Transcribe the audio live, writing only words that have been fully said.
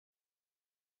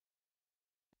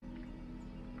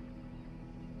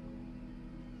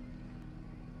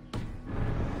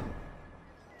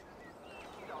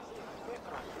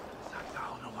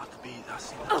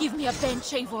me a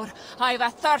bench, Eivor. I've a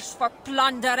thirst for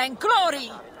plunder and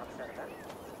glory!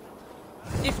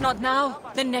 If not now,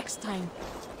 then next time.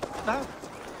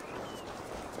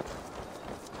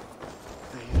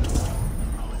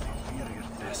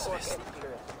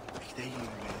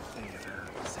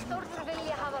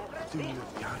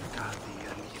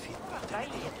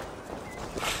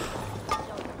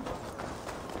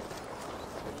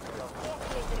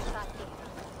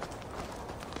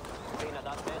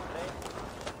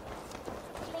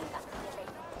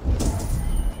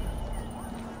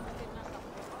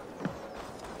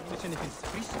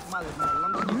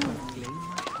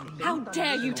 How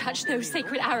dare you touch those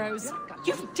sacred arrows?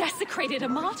 You've desecrated a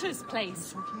martyr's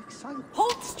place.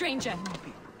 Halt, stranger!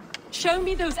 Show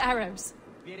me those arrows.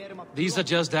 These are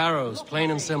just arrows,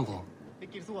 plain and simple.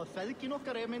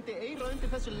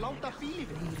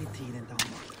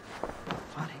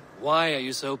 Why are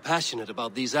you so passionate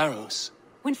about these arrows?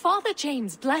 When Father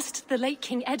James blessed the late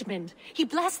King Edmund, he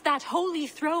blessed that holy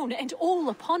throne and all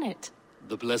upon it.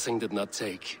 The blessing did not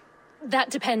take.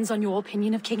 That depends on your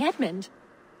opinion of King Edmund.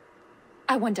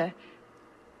 I wonder...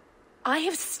 I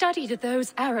have studied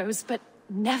those arrows, but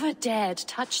never dared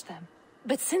touch them.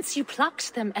 But since you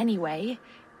plucked them anyway,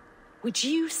 would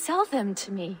you sell them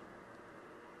to me?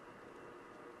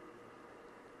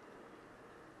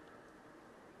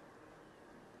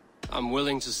 I'm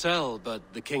willing to sell, but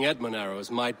the King Edmund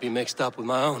arrows might be mixed up with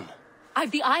my own.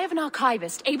 I've the eye of an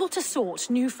archivist, able to sort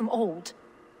new from old.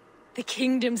 The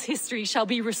kingdom's history shall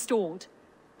be restored.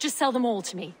 Just sell them all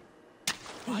to me.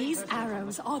 These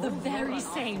arrows are the very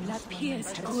same that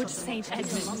pierced good Saint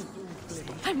Edmund.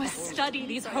 I must study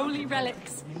these holy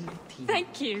relics.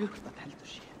 Thank you.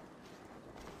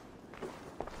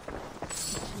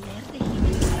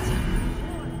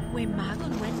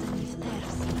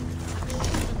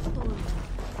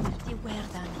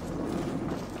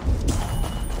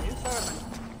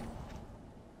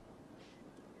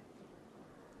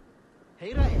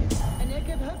 Heyra en ég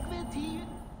hef högg við 10.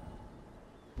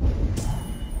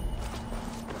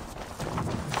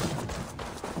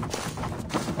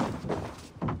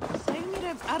 Seg mér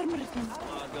ef armur þinn.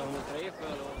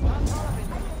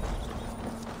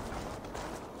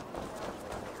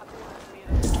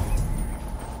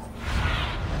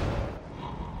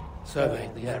 Survey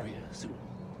the area soon.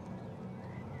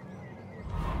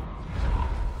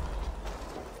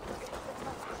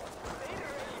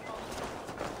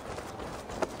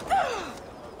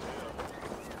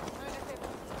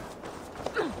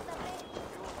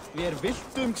 Við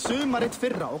viltum sumarið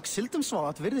fyrra og sildum svo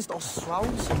að virðist á svá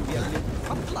sem við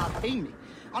falla að heimi.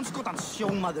 Anskotan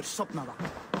sjómaður sofnaða.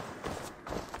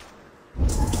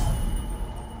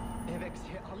 Ef ég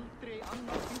sé aldrei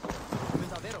annar fyrst, mun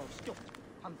það vera á skjótt.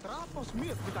 Hann drap oss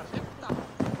mjög við að redda.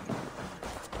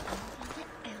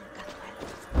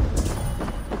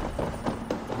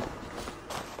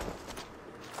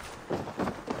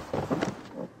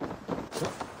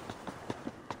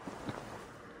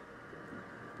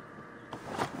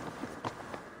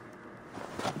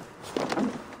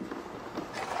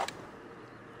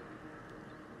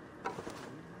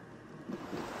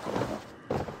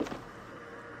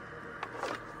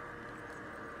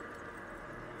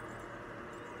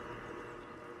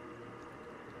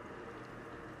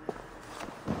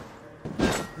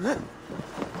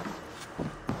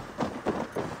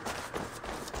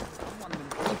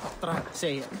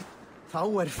 Segja, þá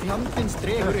fjandinn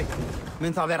stregur upp.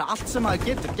 Mun það vera allt sem maður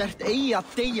getur gert eigi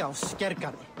að deyja á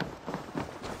skergarði.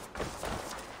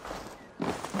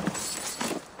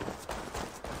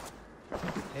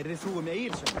 Heyrðir þú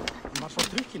Egilsson? Hann var svo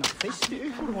drukkinn að feisti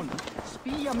upp úr honum,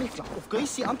 spýja mikla og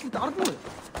gaus í andlit Arnmóður.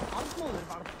 Arnmóður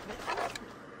var...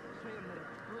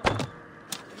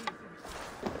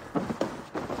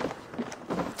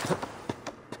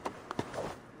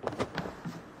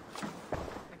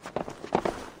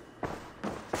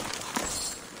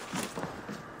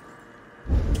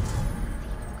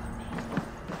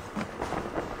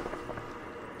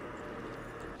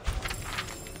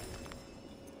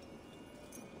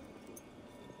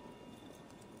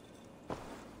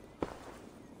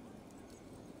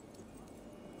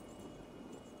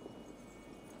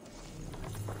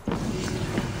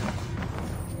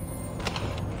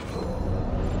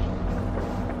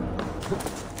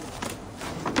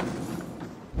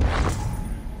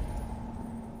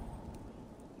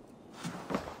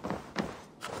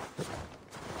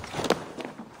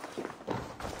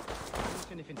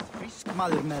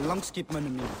 Maður með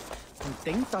langskipmönnum mínum. Hún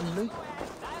dengd hann lauk.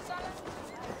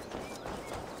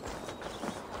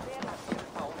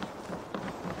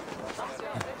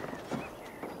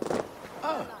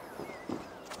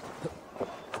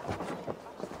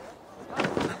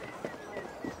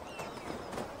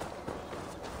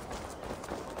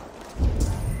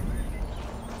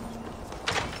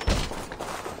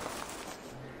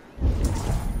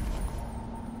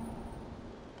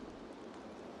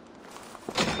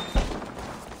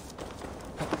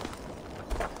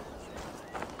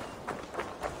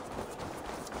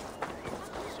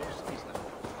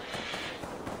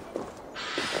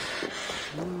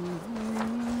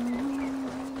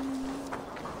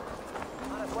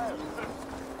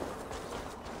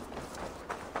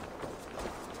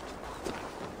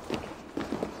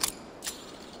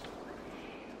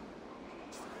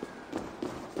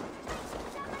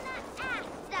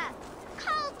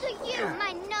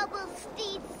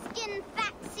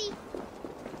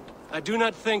 I do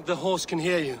not think the horse can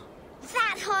hear you.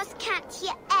 That horse can't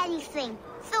hear anything.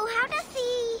 So how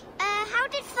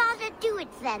did Father do it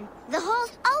then? The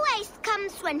horse always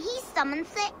comes when he summons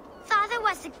it. Father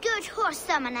was a good horse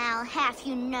summoner, I'll have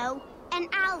you know. And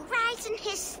I'll rise in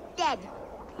his stead.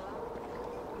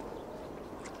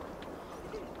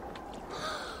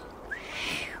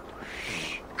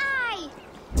 I,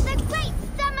 the great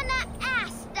summoner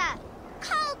Asta,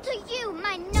 call to you,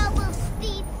 my noble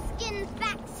steed skin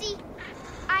Faxi.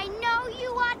 I know you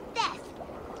are deaf,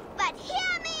 but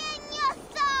hear me in your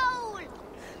soul!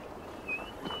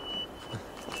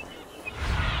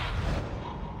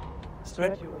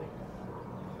 Stretch your wings.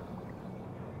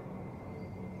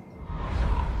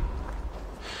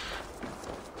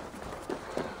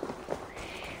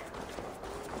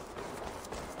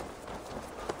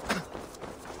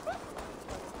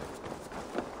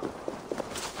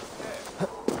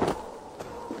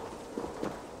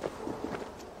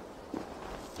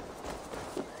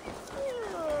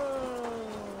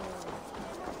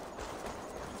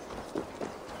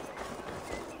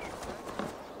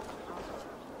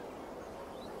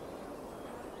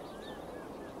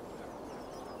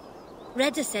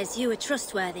 Redda says you are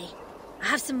trustworthy. I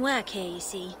have some work here, you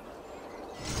see.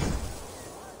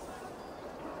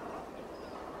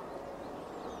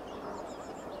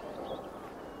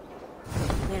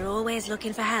 We're always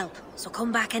looking for help, so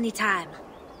come back anytime.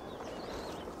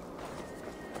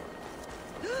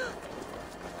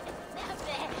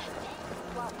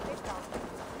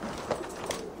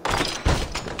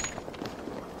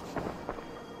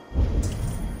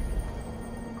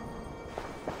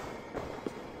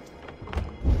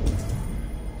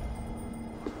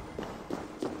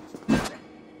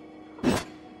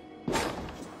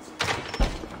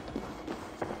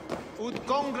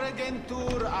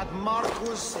 Congregentur ad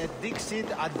Marcus et dixit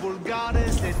ad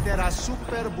vulgares de terra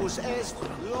superbus est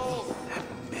lo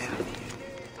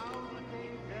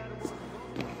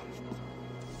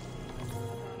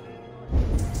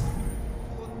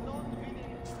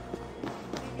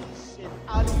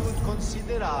aliud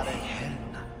considerare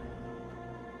Helna,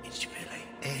 ich will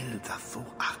elda thu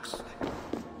axle,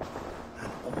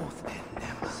 an oath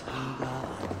nema sliga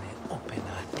an me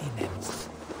opena dinens.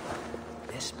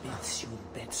 Despicium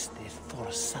betste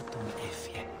forsatum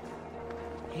effie.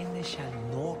 Henne shall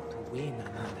not win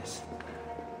anales.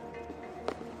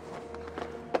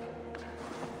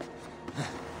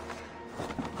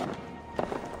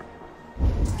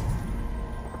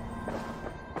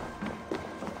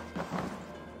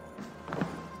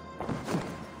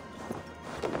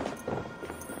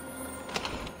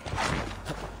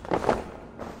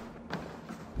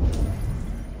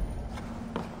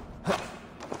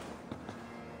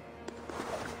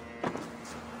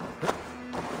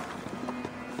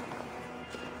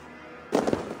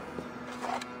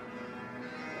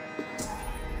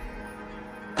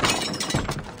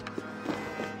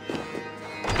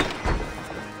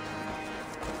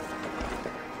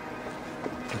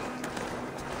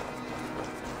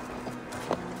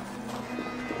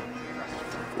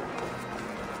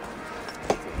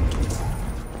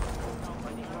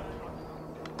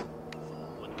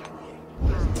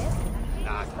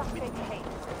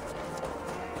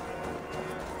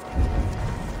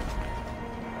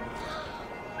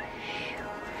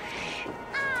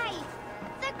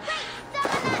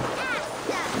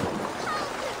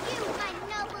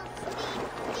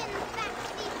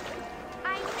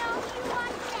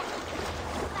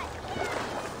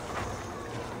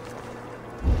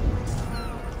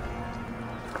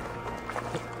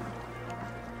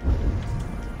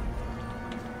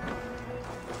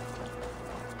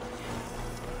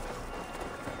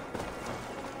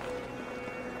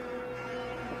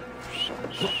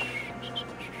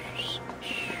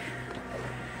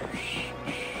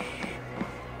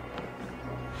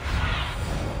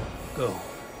 Go,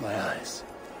 my eyes.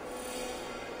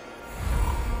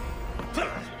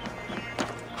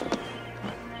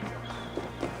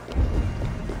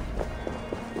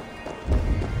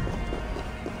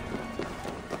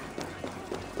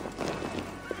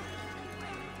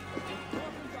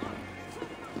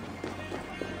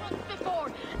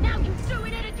 Before, now you're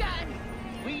doing it again!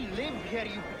 We live here,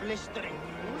 you blistering.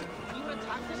 You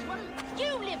attack this one?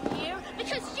 You live here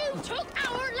because you took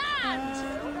our land!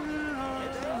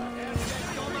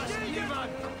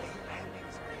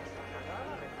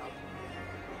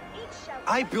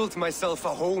 I built myself a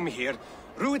home here.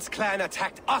 Rued's clan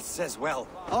attacked us as well.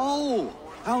 Oh,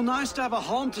 how nice to have a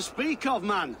home to speak of,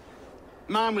 man.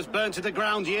 Mine was burnt to the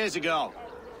ground years ago.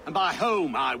 And by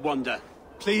whom, I wonder?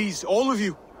 Please, all of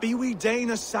you, be we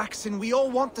Dane or Saxon, we all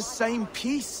want the same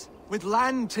peace. With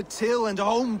land to till and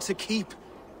home to keep.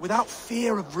 without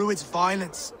fear of Rued's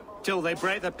violence. Till they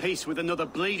break the peace with another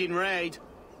bleeding raid.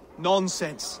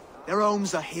 Nonsense. Their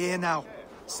homes are here now.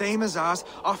 Same as ours,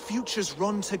 our futures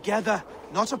run together,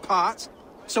 not apart.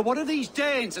 So what are these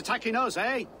Danes attacking us,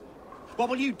 eh? What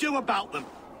will you do about them?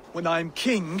 When I am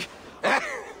king...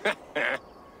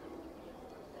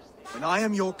 When I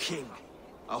am your king,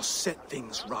 I'll set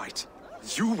things right.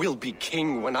 You will be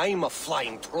king when I'm a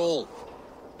flying troll.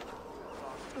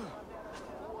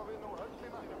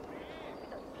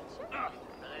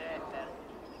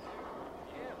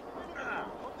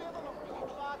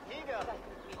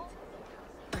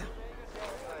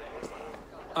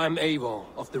 I'm Eivor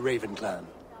of the Raven clan.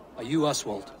 Are you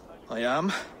Oswald? I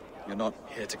am. You're not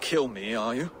here to kill me,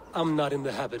 are you? I'm not in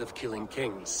the habit of killing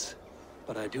kings,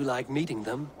 but I do like meeting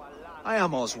them. I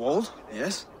am Oswald,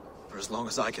 yes. For as long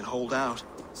as I can hold out.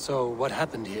 So, what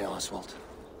happened here, Oswald?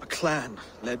 A clan,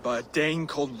 led by a Dane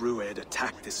called Rued,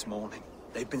 attacked this morning.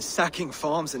 They've been sacking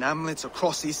farms and hamlets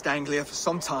across East Anglia for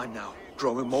some time now,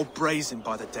 growing more brazen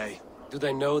by the day. Do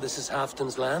they know this is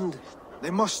Halfton's land?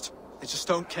 They must. They just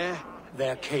don't care.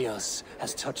 Their chaos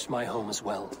has touched my home as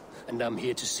well, and I'm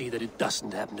here to see that it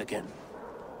doesn't happen again.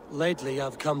 Lately,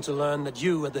 I've come to learn that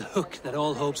you are the hook that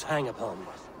all hopes hang upon.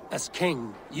 As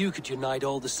king, you could unite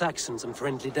all the Saxons and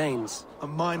friendly Danes. A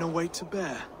minor weight to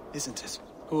bear, isn't it?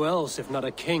 Who else, if not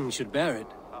a king, should bear it?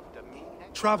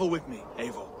 Travel with me,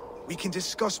 Eivor. We can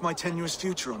discuss my tenuous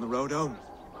future on the road home.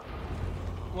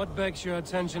 What begs your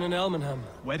attention in Elmenham?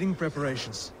 Wedding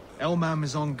preparations. Elmam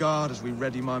is on guard as we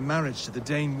ready my marriage to the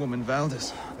Dane woman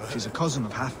Valdis. She's a cousin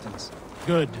of Halfton's.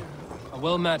 Good. A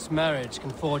well-matched marriage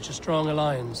can forge a strong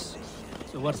alliance.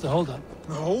 So what's the holdup?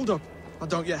 The holdup? I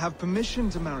don't yet have permission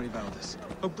to marry Valdis.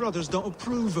 Her brothers don't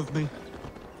approve of me.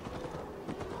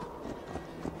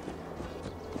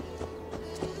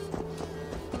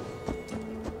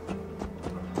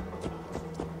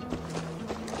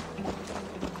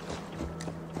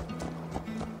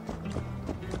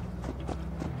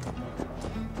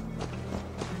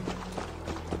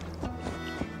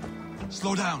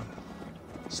 Slow down.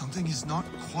 Something is not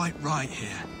quite right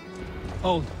here.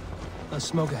 Hold. There's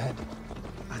smoke ahead.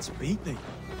 That's Beatley.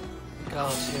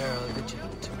 Gods here are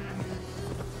vigilant.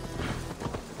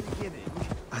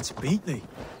 That's Beatley.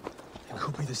 It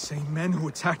could be the same men who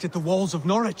attacked at the walls of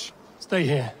Norwich. Stay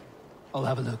here. I'll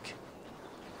have a look.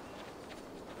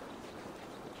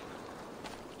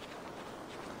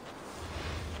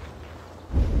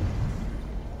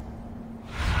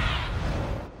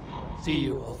 See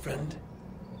you, old friend.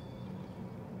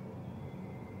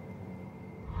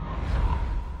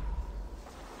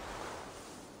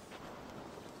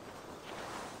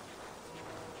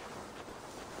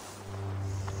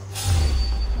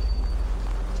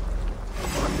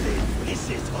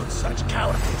 On such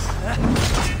cowardice.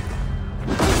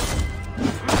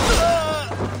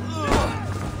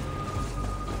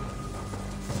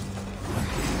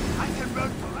 I can run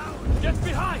for hours. Get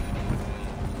behind!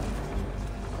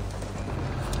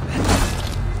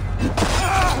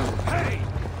 Hey!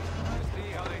 I see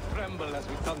how they tremble as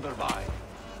we thunder by.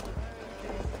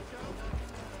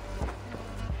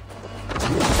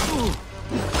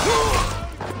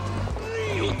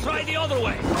 You'll try the other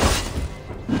way!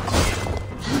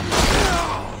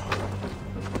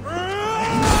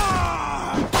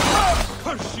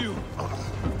 Curse you!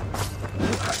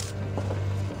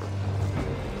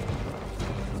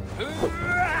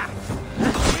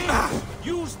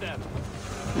 Use them!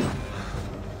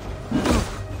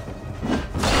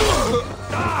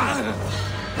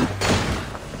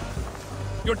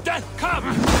 Your death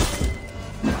comes!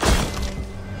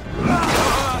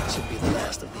 This should be the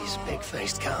last of these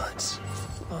big-faced cowards.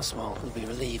 Oswald will be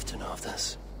relieved to know of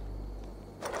this.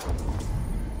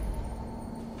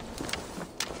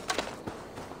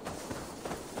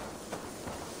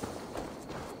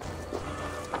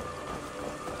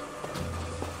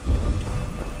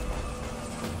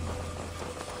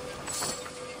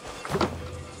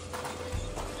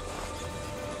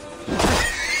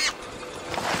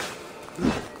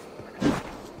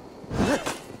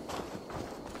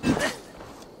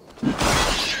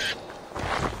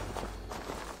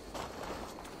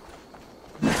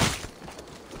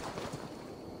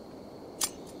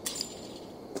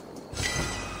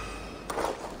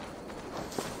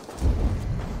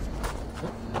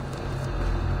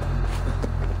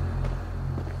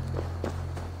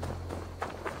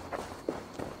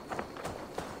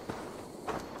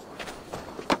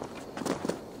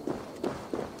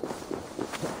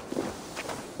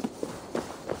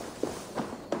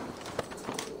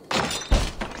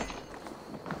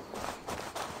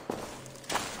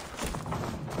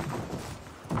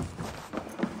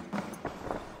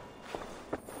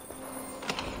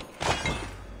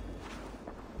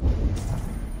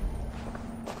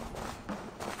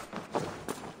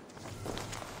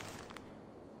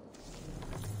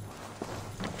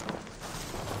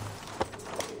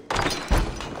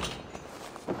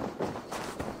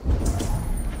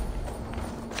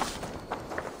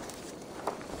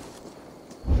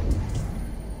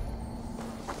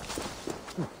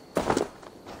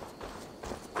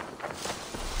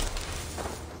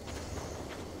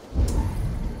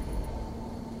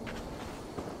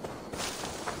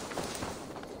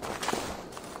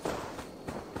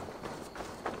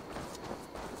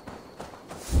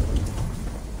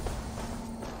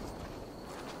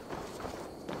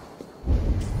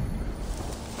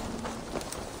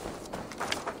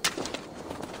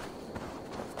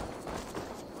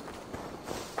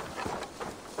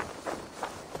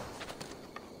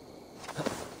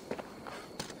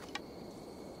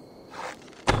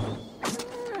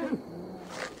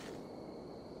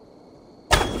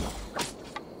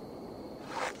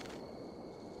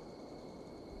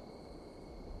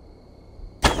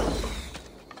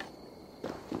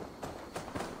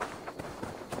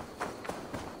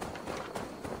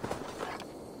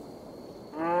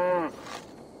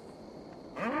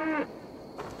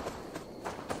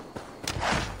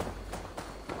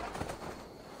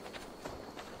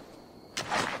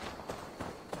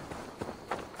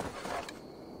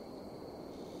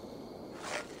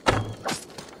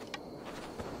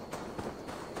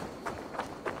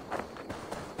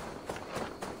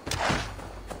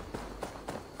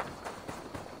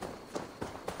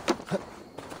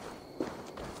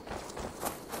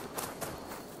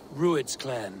 Rued's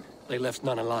clan. They left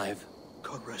none alive.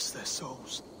 God rest their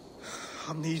souls.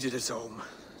 I'm needed at home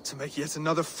to make yet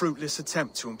another fruitless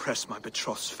attempt to impress my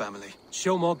betrothed family.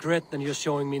 Show more grit than you're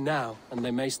showing me now, and they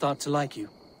may start to like you.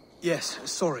 Yes,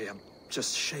 sorry, I'm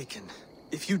just shaken.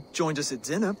 If you joined us at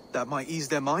dinner, that might ease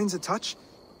their minds a touch.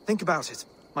 Think about it.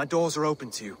 My doors are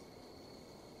open to you.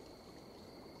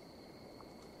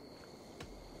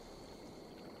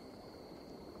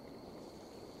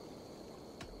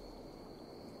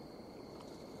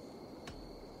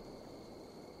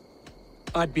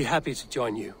 I'd be happy to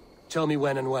join you. Tell me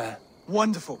when and where.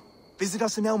 Wonderful. Visit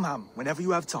us in Elmham whenever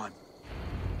you have time.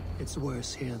 It's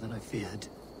worse here than I feared.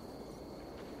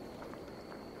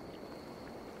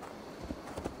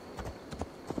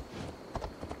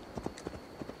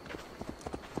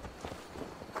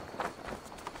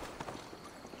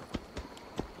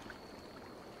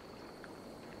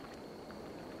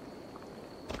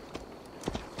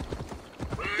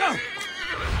 Go!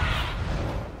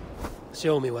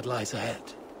 Show me what lies ahead.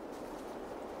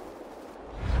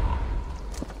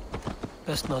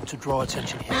 Best not to draw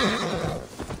attention here.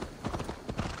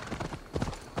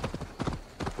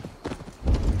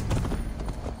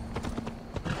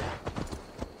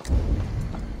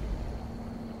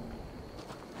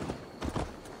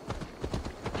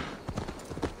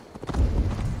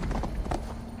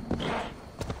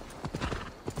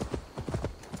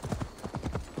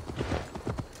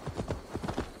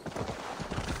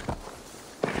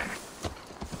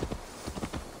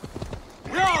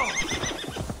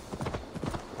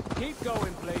 Keep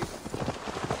going, please.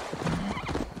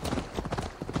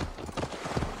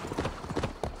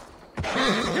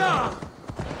 Yeah!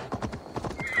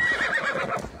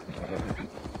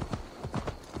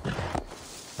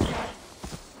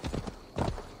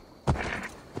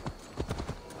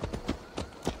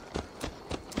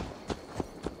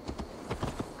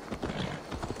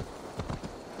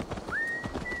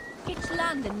 It's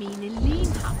land and mean in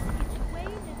Leanhouse. It's way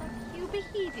never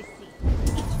Ubehedisi.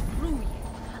 It's ruined.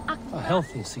 A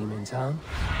healthy seeming town.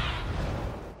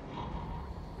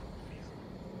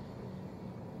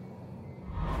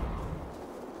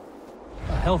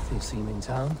 A healthy seeming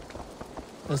town.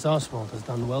 This Oswald has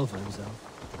done well for himself.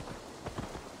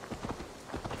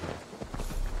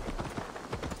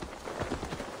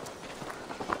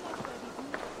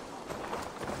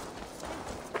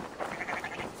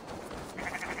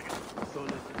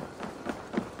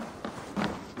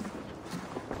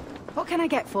 What can I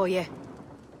get for you?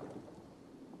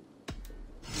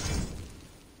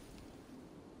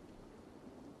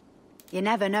 You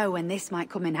never know when this might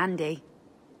come in handy.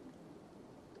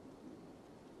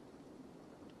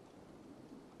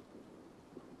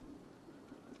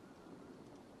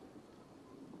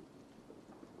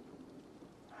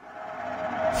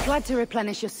 Glad to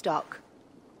replenish your stock.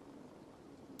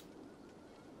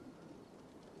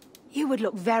 You would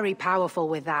look very powerful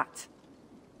with that.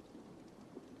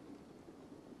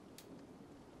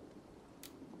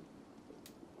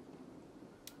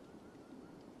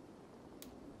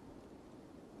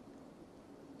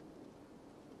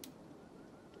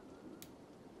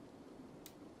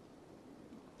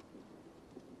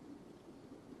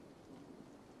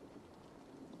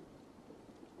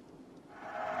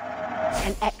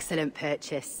 An excellent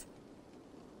purchase.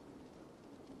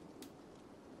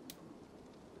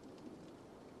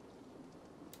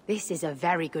 This is a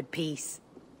very good piece.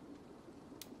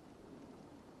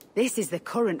 This is the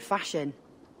current fashion.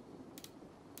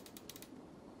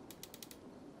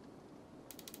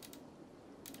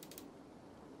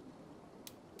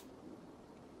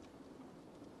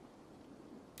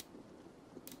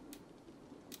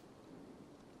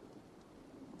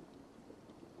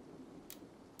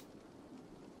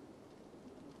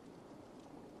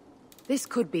 This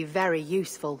could be very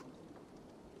useful.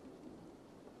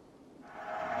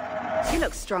 You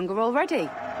look stronger already.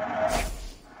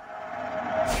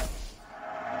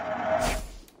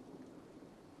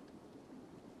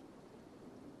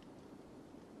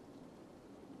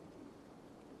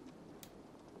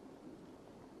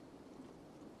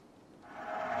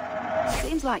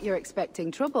 Seems like you're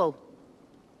expecting trouble.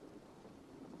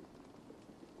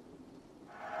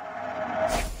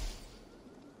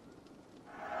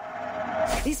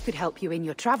 This could help you in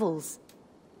your travels.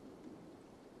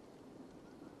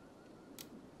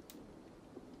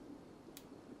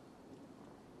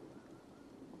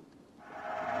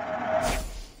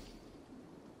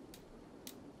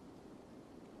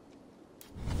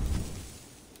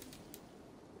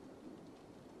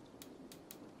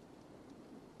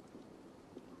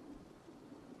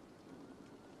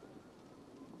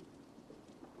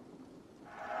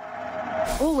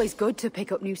 Always good to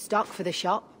pick up new stock for the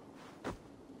shop.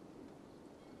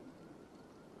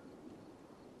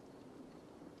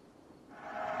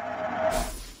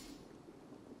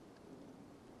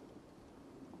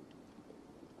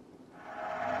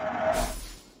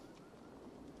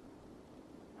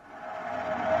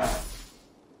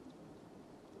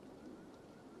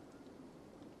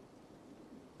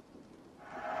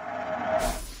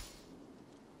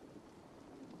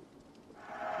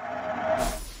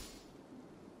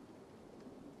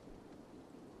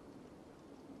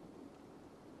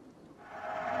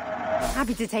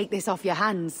 Happy to take this off your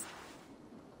hands.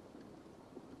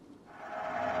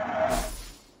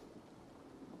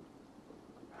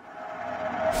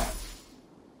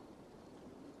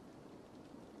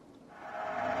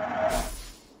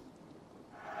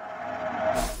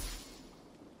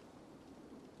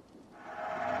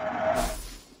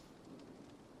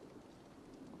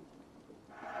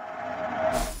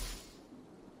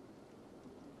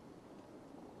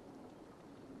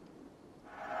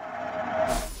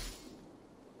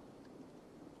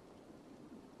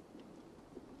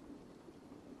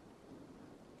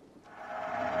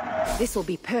 This'll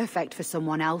be perfect for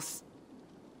someone else.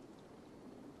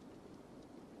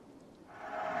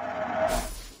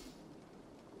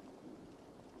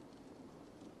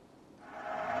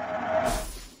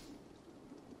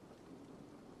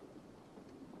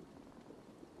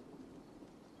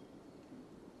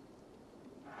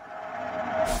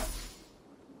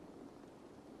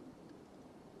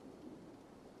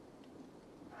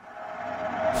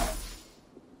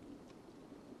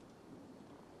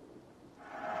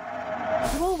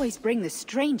 You always bring the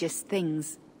strangest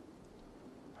things.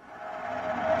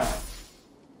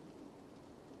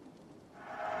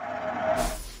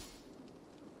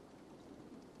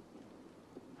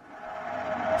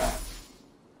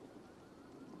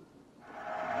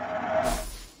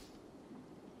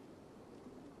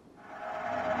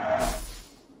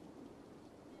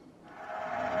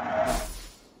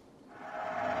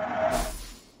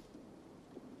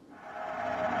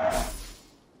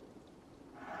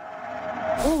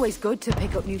 Always good to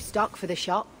pick up new stock for the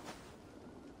shop.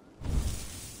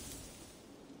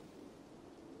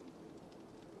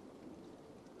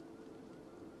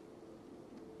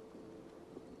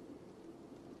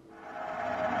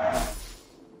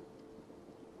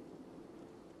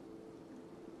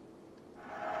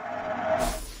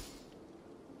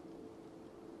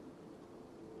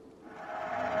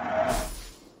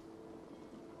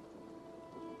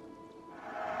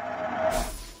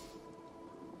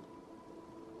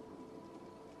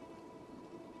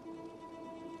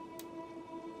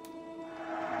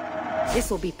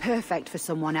 This'll be perfect for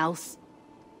someone else.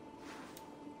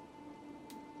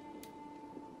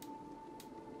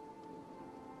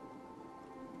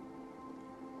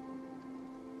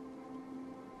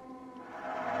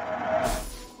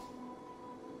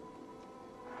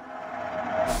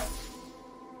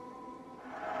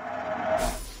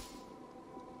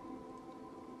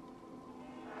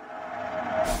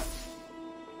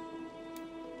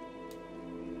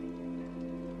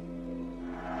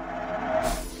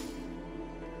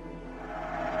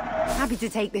 Happy to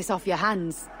take this off your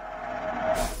hands.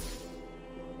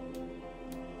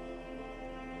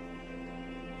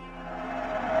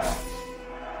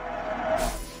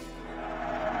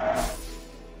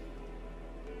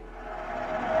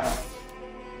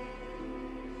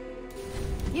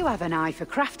 You have an eye for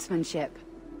craftsmanship.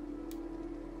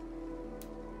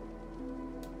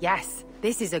 Yes,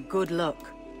 this is a good look.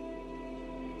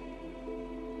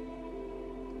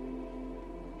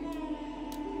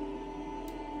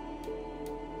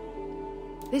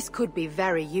 This could be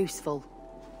very useful.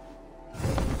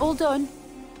 All done.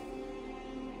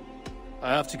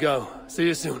 I have to go. See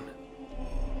you soon.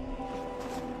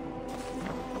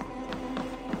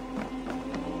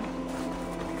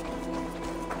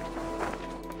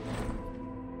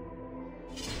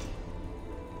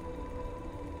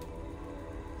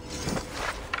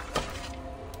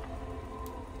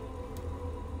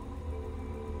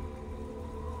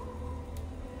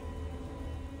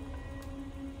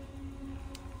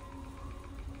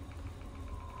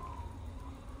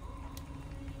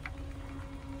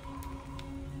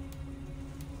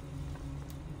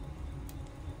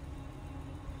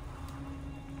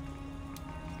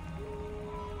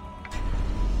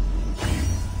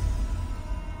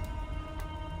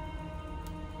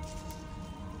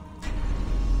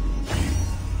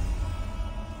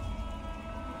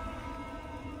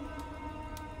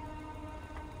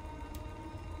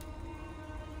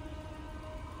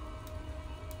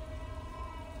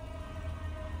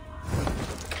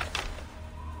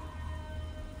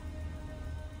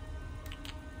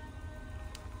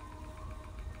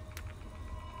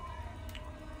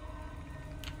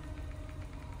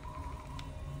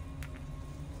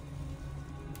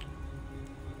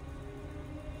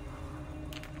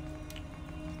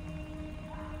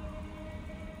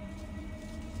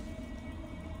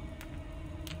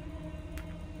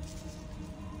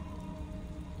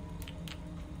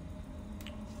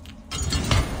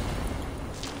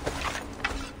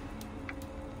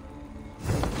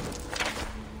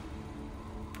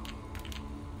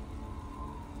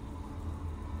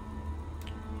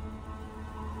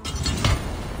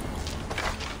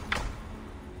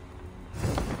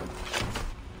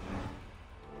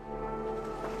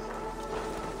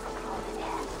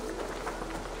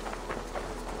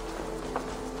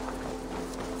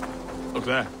 Look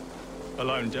there. A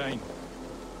lone Dane.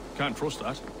 Can't trust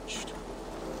that. Shh.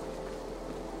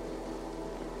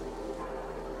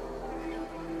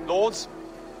 Lords,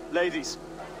 ladies,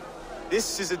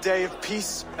 this is a day of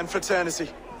peace and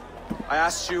fraternity. I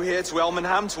asked you here to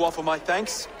Elmenham to offer my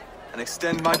thanks and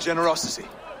extend my generosity.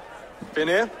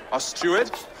 Finir, our steward,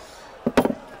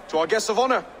 to our guests of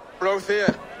honor,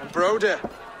 Brothir and Broder,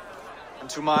 and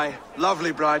to my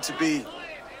lovely bride-to-be,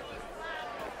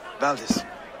 Valdis.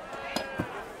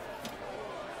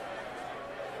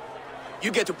 You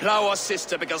get to plow our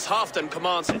sister because Halfdan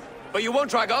commands it. But you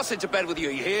won't drag us into bed with you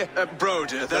here.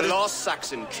 Broder, the last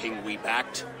Saxon king we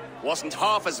backed wasn't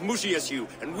half as mushy as you,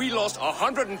 and we lost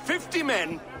 150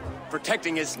 men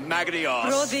protecting his maggoty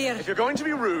arse. Brodir. If you're going to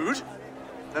be rude,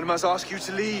 then I must ask you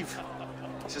to leave.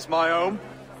 This is my home.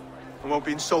 I won't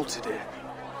be insulted here.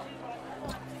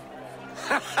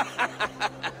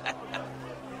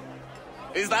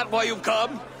 Is that why you've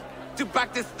come? To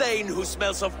back this Thane who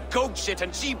smells of goat shit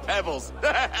and cheap pebbles?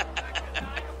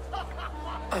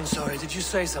 I'm sorry, did you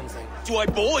say something? Do I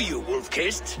bore you,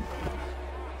 wolf-kissed?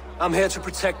 I'm here to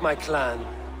protect my clan.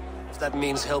 If that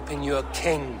means helping your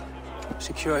king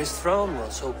secure his throne, well,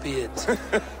 so be it.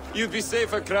 You'd be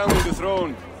safer crowning the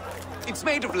throne. It's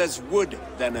made of less wood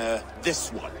than,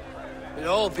 this one. We'd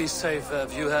all be safer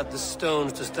if you had the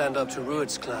stones to stand up to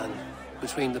Rued's clan.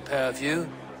 Between the pair of you,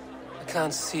 I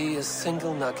can't see a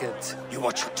single nugget. You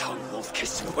watch your tongue,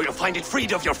 wolf-kissed, or you'll find it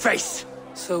freed of your face!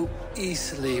 So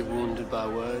easily wounded by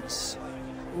words.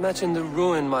 Imagine the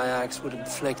ruin my axe would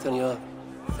inflict on your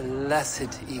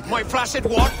flaccid ego. My flaccid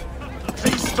what?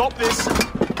 Please stop this!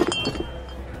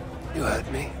 You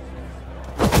heard me.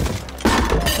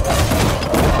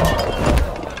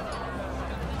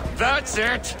 That's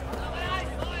it!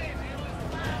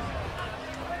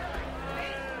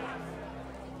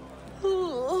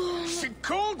 She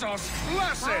called us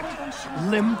flaccid!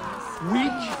 Limp,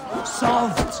 weak,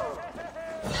 soft.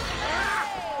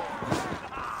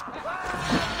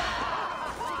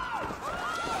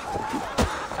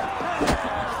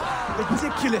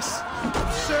 Ridiculous!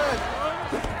 Absurd!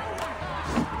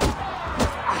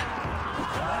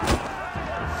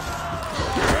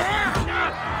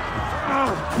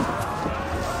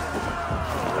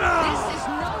 This is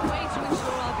no way to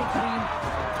ensure our victory.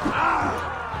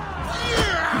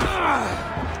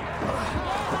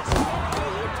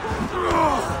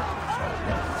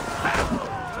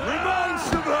 Reminds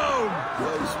of home!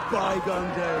 Those bygone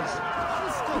days.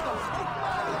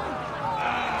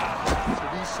 To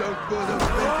be so good of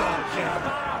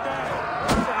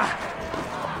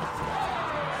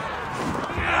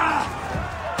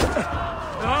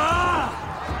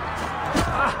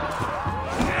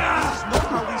This is not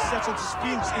how we settle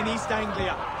disputes in East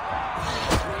Anglia.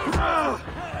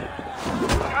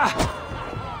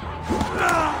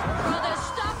 Brother,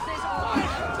 stop this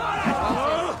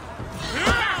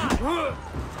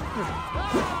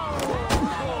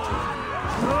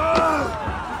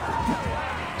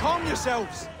Calm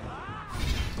yourselves!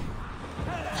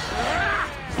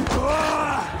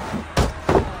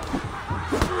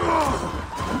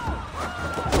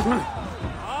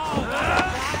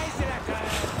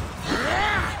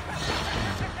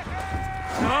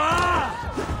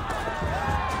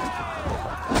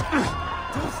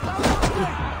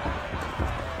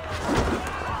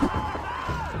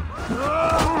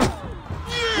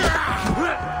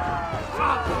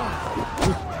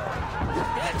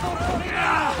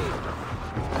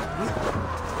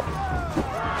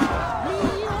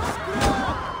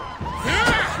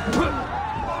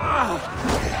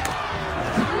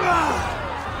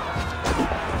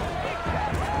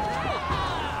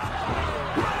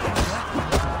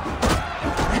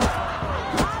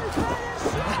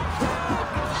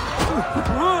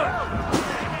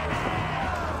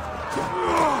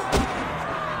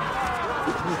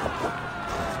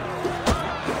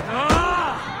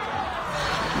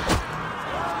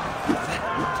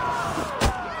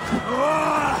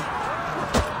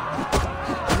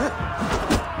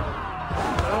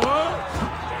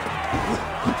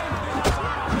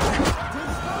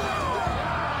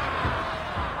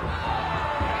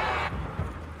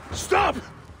 Stop!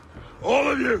 All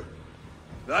of you!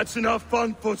 That's enough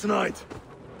fun for tonight.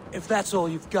 If that's all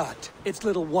you've got, it's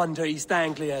little wonder East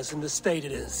Anglia is in the state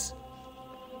it is.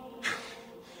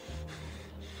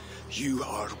 You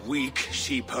are weak,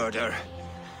 sheep herder.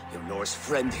 Your Norse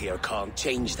friend here can't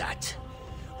change that.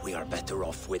 We are better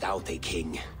off without a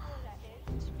king.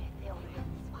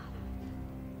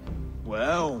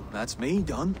 Well, that's me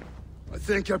done. I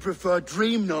think I prefer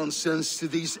dream nonsense to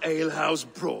these alehouse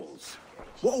brawls.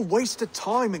 What a waste of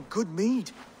time and good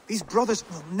mead. These brothers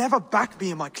will never back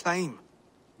me in my claim.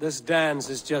 This dance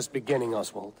is just beginning,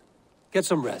 Oswald. Get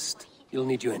some rest. You'll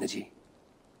need your energy.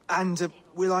 And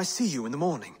will I see you in the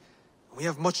morning? We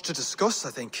have much to discuss,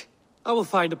 I think. I will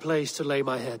find a place to lay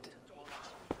my head.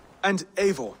 And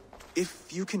Eivor, if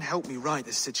you can help me right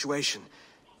this situation,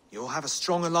 you'll have a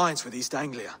strong alliance with East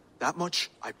Anglia. That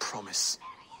much, I promise.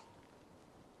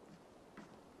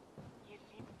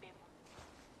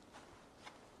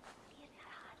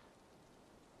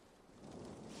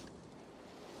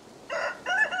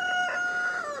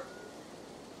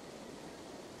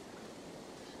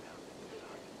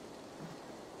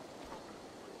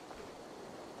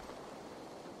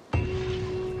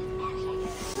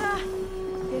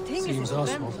 Seems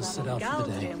Oswald has set out for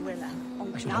the day.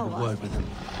 I should have a word with him.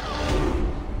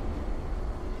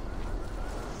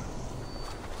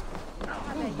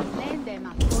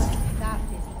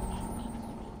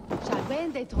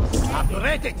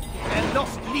 Appretet en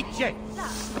los lice!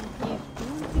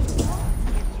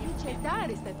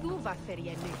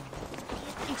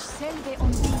 Ich selve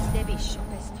on de bishop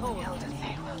is told.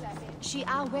 She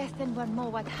are western one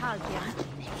more what halgia.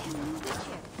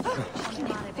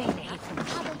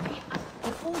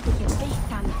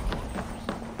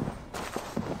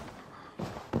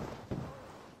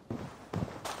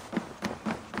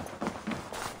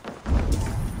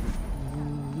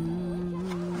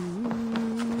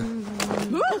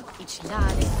 Ich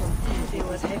lade contigo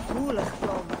was heftig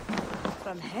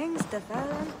from hangs the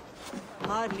fallen,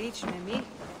 hard leech me.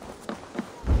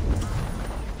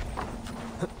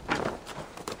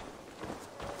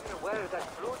 Where that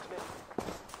fruit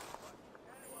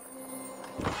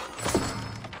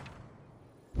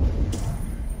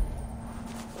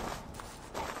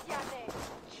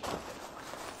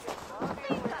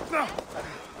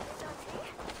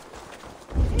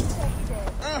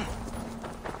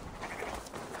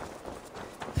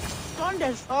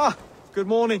Ah, good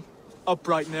morning. Up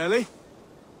bright and early.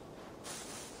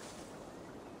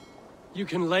 You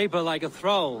can labor like a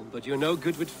thrall, but you're no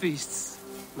good with feasts.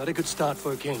 Not a good start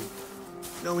for a king.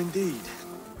 No, indeed.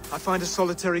 I find a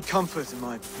solitary comfort in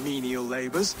my menial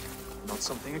labors. Not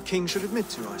something a king should admit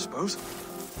to, I suppose.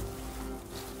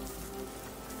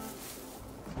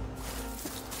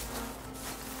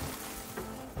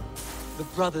 The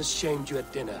brothers shamed you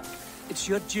at dinner. It's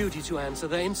your duty to answer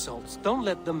their insults. Don't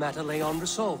let the matter lay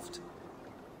unresolved.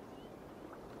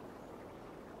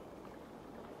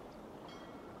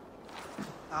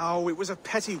 Oh, it was a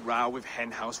petty row with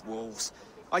henhouse wolves.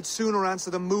 I'd sooner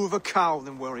answer the moo of a cow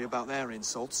than worry about their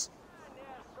insults.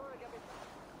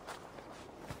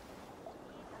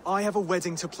 I have a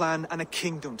wedding to plan and a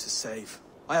kingdom to save.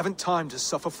 I haven't time to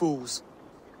suffer fools.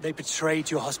 They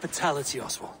betrayed your hospitality,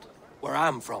 Oswald. Where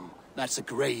I'm from, that's a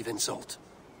grave insult.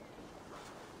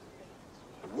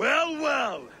 Well,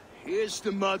 well. Here's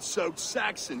the mud-soaked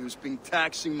Saxon who's been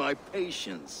taxing my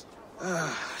patience.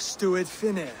 Steward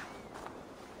Finir.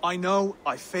 I know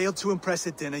I failed to impress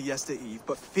at dinner yesterday eve,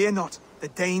 but fear not, the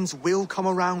Danes will come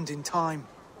around in time.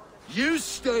 You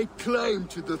stake claim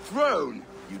to the throne,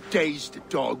 you dazed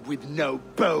dog with no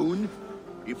bone.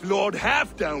 If Lord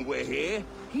Halfdown were here,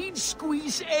 he'd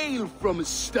squeeze ale from a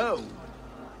stone.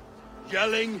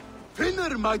 Yelling,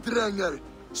 Finir, my drenger,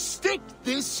 stick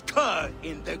this cur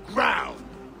in the ground.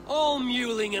 All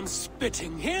mewling and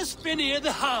spitting. Here's Finir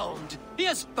the hound. He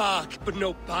has bark, but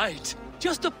no bite.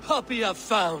 Just a puppy I've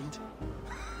found.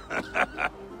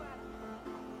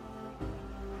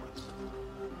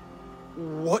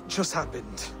 What just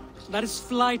happened? That is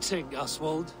flighting,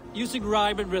 Oswald. Using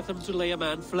rhyme and rhythm to lay a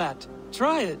man flat.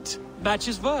 Try it. Match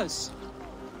his verse.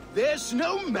 There's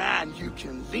no man you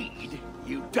can lead,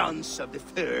 you dunce of the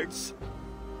thirds.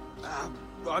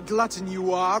 A glutton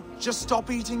you are. Just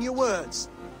stop eating your words.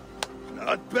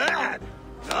 Not bad.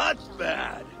 Not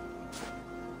bad.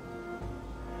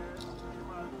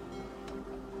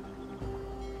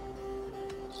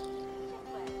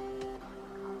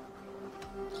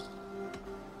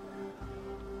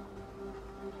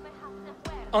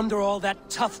 Under all that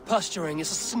tough posturing is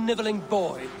a sniveling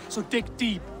boy, so dig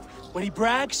deep. When he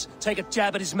brags, take a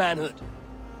jab at his manhood.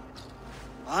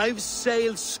 I've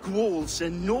sailed squalls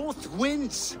and north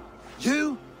winds.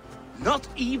 You, not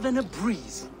even a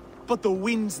breeze. But the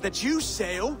winds that you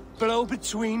sail... blow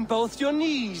between both your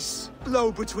knees.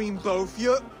 Blow between both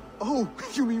your... Oh,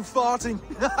 you mean farting.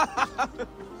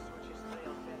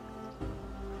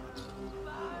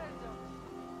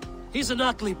 He's an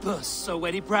ugly puss, so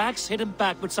when he brags, hit him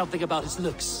back with something about his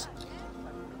looks.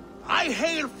 I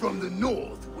hail from the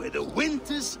north, where the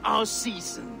winters are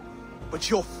season. But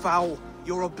you're foul.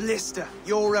 You're a blister.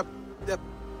 You're a...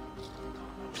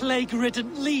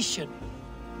 plague-ridden lesion.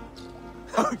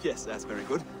 Oh, yes, that's very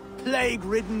good.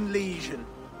 Plague-ridden lesion.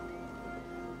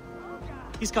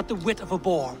 He's got the wit of a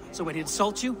boar, so when he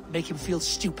insults you, make him feel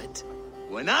stupid.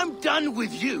 When I'm done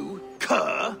with you,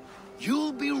 cur,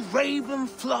 you'll be raven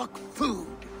flock food.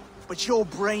 But your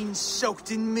brain's soaked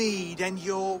in mead and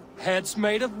your... Head's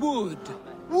made of wood.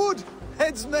 Wood!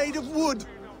 Head's made of wood!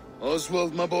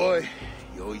 Oswald, my boy,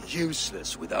 you're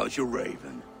useless without your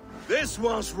raven. This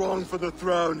one's wrong for the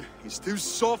throne. He's too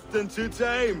soft and too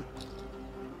tame.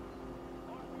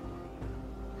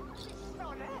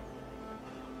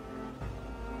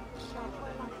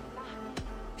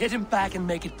 Hit him back and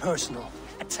make it personal.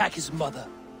 Attack his mother.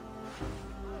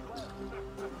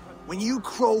 When you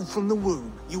crawled from the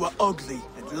womb, you were ugly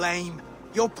and lame.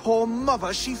 Your poor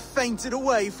mother, she fainted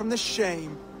away from the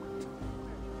shame.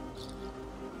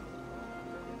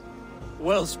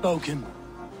 Well spoken.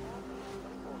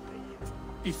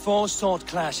 Before sword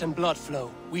clash and blood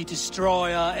flow, we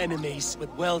destroy our enemies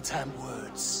with well-timed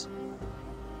words.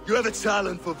 You have a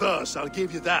talent for verse, I'll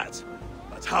give you that.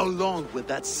 But how long will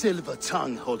that silver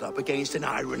tongue hold up against an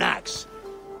iron axe?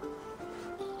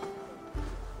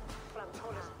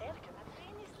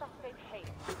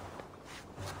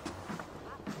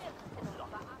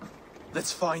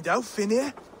 Let's find out,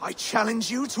 Finir. I challenge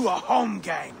you to a home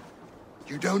game.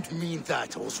 You don't mean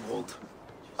that, Oswald.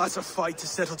 That's a fight to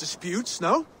settle disputes,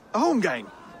 no? A home game.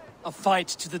 A fight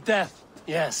to the death,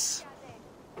 yes.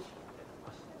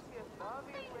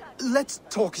 Let's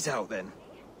talk it out, then.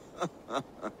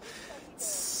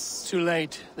 Too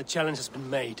late. The challenge has been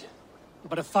made.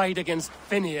 But a fight against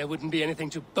Finir wouldn't be anything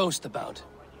to boast about.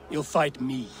 You'll fight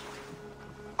me.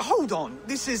 Hold on,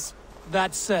 this is...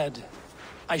 That said,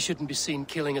 I shouldn't be seen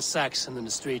killing a Saxon in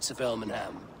the streets of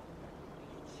Elmenham.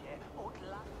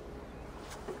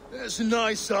 There's a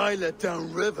nice islet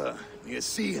downriver, near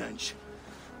Seahenge.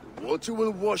 The water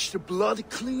will wash the blood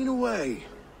clean away.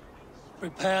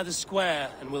 Prepare the square,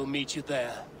 and we'll meet you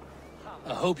there.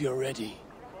 I hope you're ready.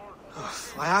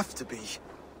 I have to be.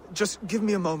 Just give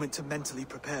me a moment to mentally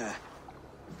prepare.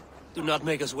 Do not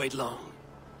make us wait long.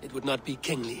 It would not be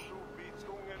kingly.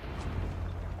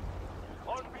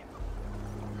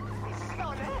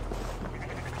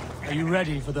 Are you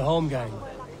ready for the home gang?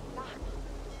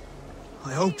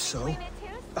 I hope so.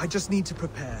 I just need to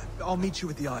prepare. I'll meet you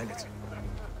at the islet.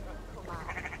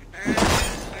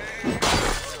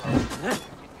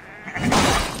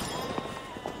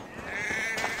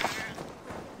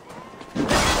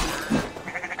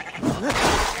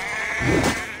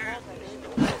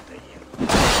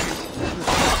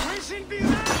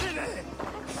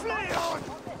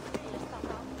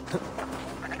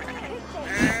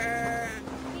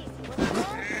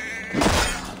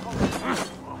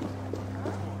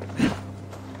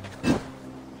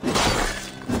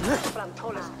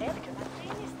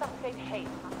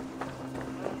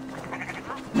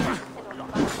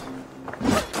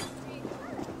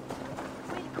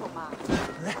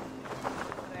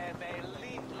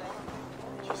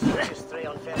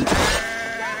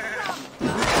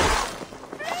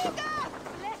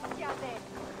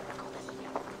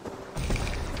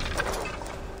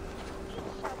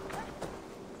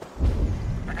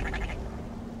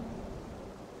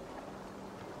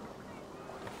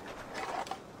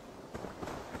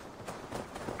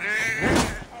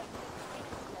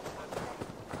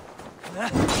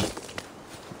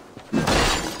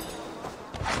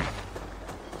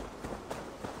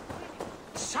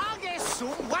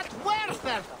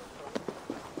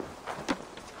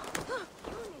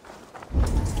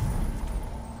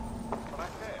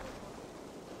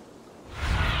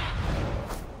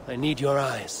 I need your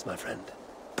eyes, my friend.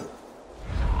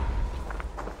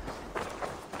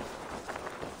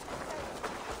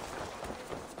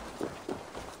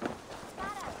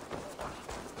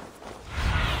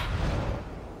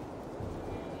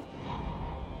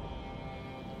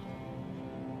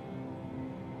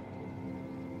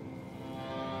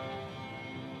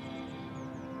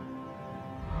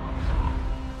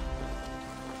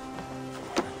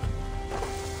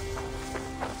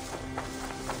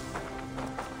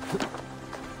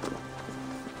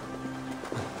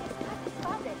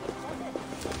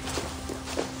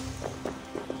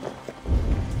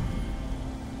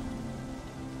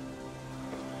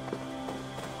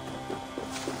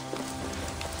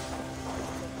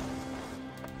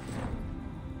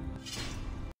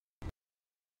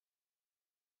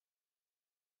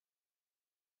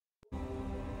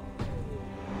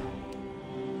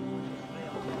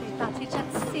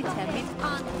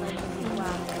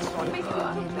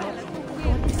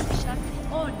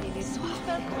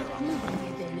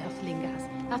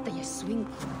 After you swing.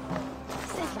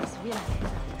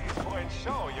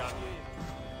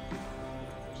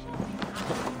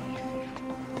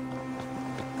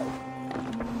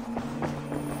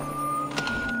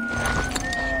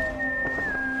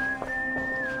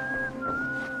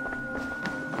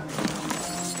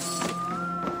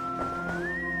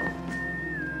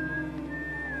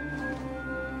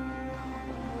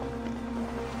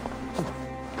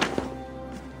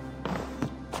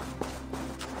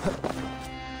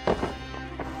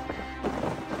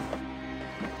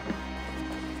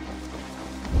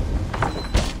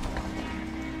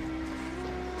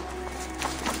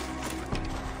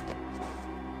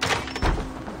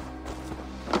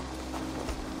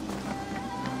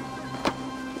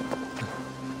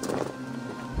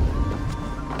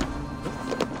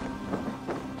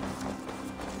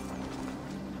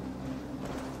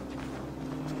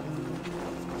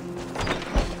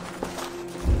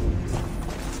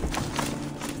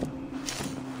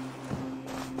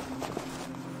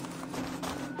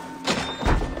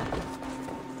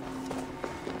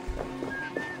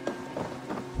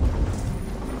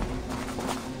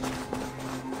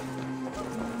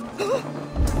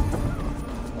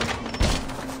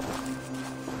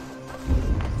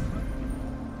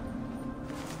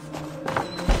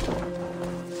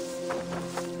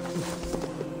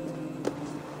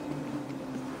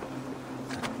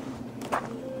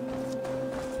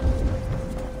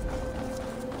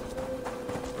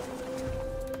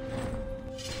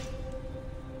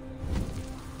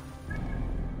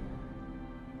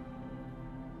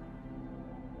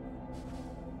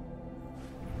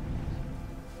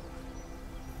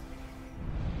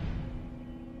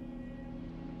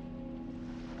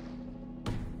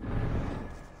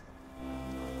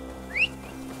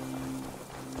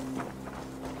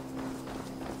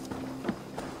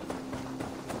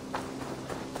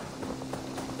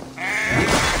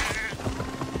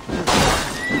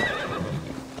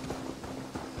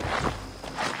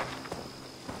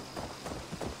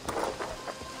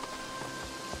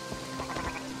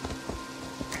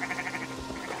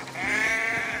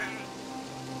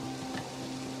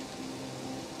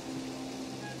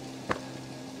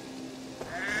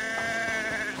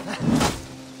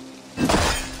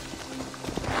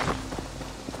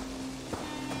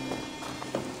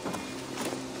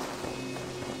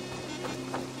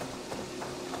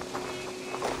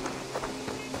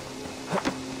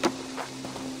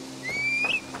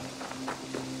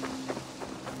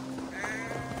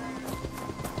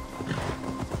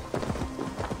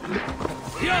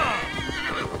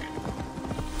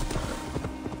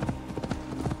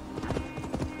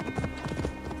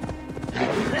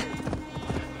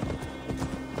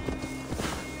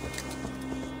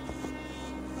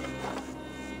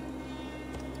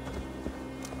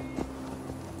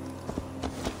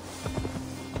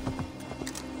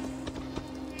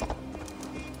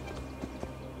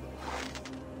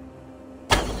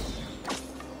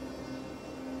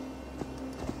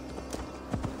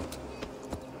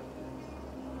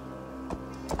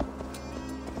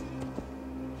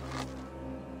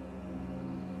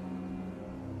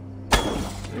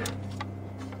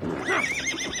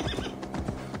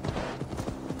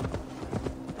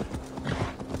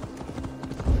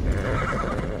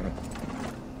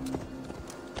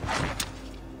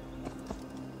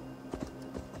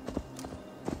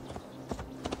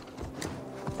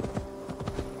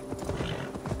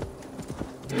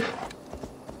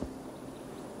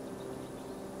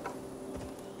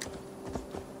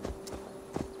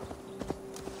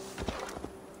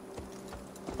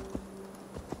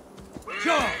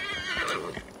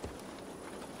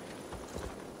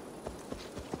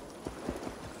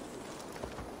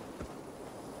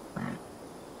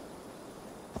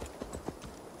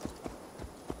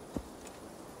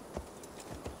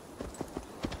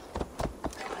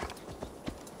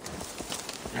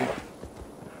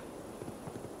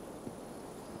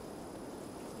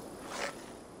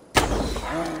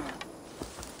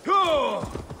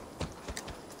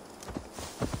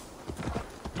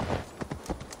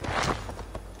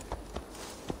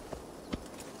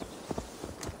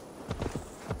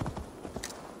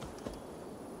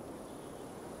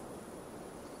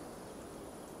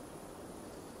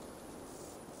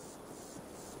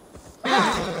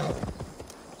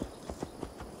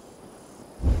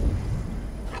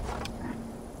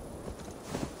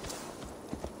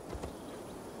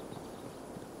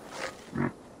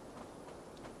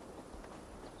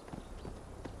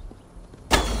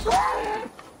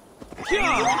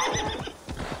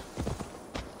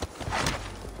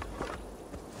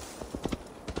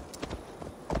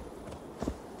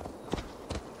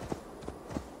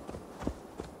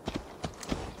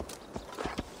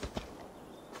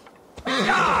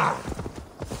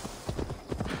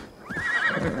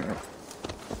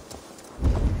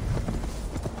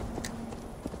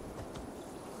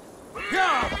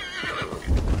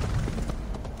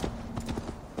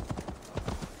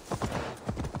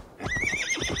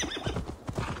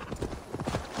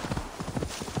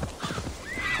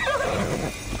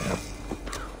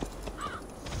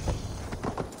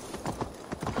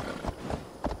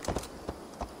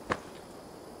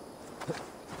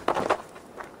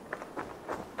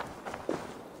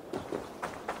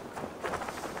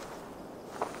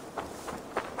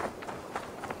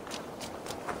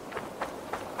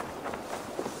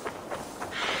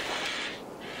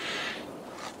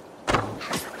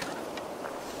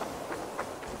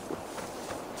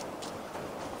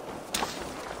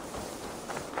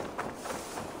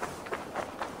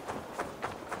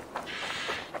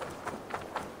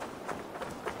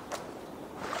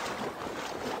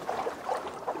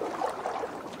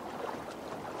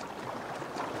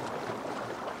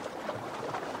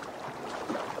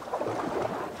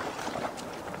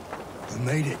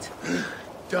 Made it.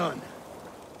 Done.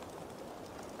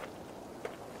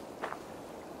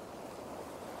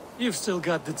 You've still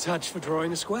got the touch for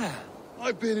drawing a square.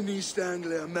 I've been in East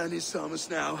Anglia many summers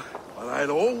now, but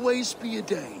I'll always be a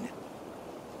Dane.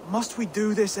 Must we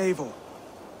do this, Eivor?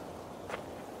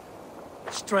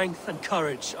 Strength and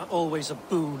courage are always a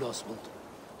boon, Oswald.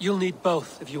 You'll need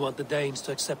both if you want the Danes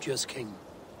to accept you as king.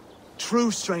 True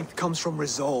strength comes from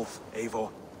resolve, Eivor.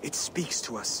 It speaks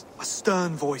to us, a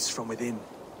stern voice from within.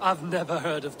 I've never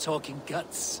heard of talking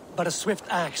guts, but a swift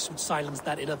axe would silence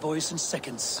that inner voice in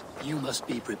seconds. You must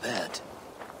be prepared.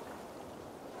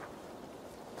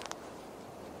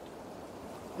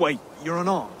 Wait, you're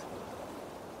unarmed?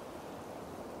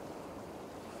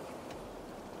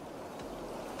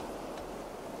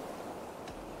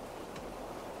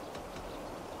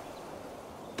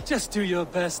 Just do your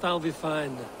best, I'll be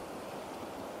fine.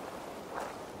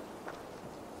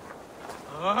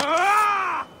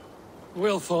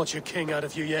 We'll forge a king out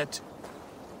of you yet.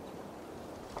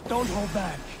 Don't hold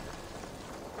back.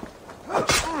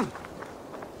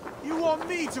 You want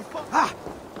me to fight?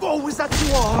 Oh, was that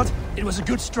too hard? It was a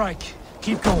good strike.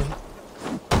 Keep going.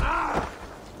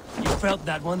 You felt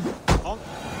that one?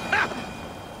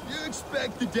 You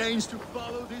expect the Danes to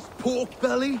follow this pork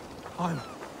belly?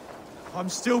 I'm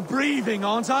still breathing,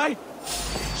 aren't I?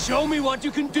 Show me what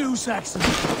you can do, Saxon.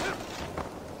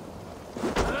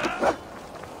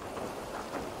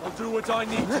 I'll do what I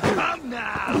need to do. Come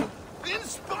now!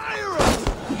 Inspire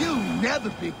us! You'll never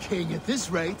be king at this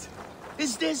rate.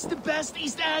 Is this the best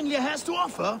East Anglia has to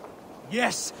offer?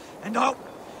 Yes, and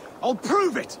I'll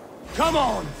prove it! Come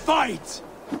on, fight!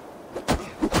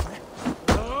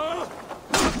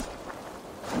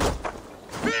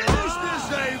 Finish this,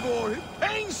 Eivor! It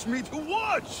pains me to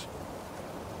watch!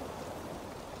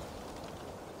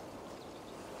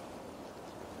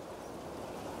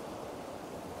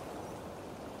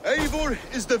 Eivor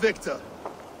is the victor.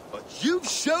 But you've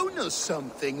shown us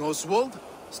something, Oswald.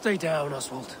 Stay down,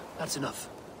 Oswald. That's enough.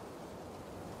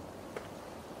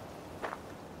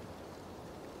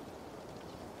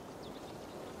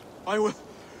 I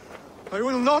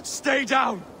will not stay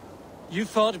down! You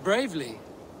fought bravely.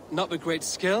 Not with great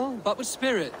skill, but with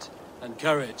spirit and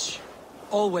courage.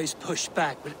 Always push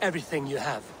back with everything you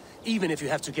have. Even if you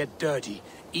have to get dirty.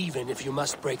 Even if you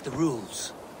must break the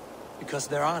rules. Because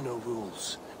there are no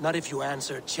rules. Not if you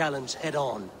answer a challenge head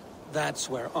on. That's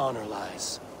where honor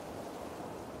lies.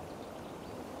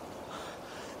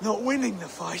 Not winning the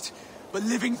fight, but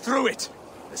living through it.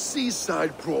 A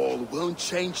seaside brawl won't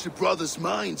change the brothers'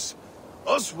 minds.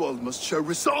 Oswald must show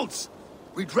results.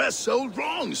 Redress old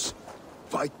wrongs.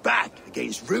 Fight back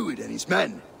against Rued and his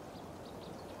men.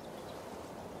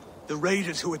 The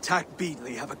raiders who attacked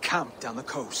Beatley have a camp down the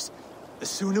coast. The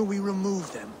sooner we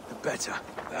remove them, the better.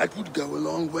 That would go a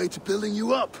long way to building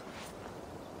you up.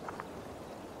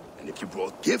 And if you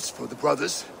brought gifts for the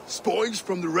brothers, spoils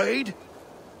from the raid,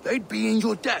 they'd be in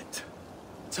your debt.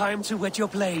 Time to wet your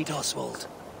blade, Oswald.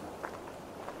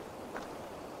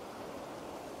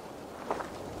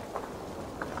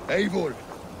 Eivor,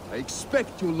 I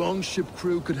expect your longship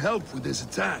crew could help with this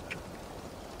attack.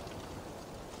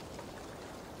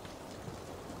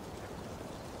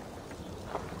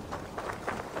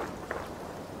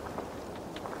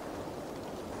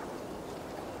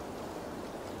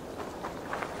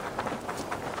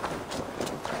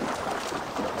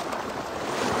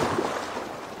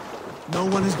 No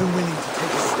one has been willing to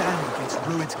take a stand against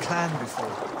Rued's clan before.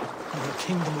 We're a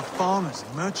kingdom of farmers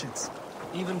and merchants.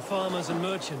 Even farmers and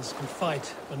merchants can fight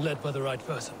when led by the right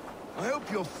person. I hope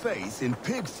your faith in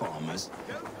pig farmers...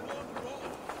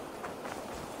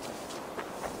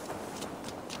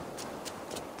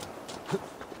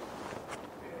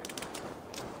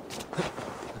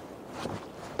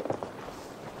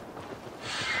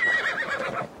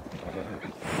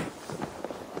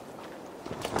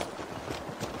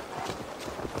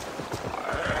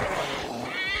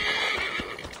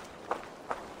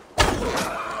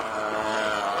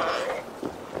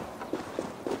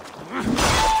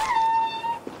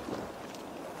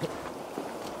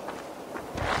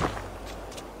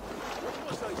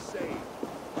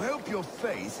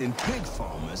 in pig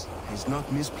farmers is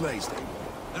not misplaced.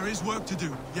 There is work to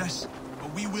do, yes,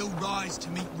 but we will rise to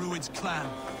meet Rued's clan.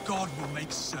 God will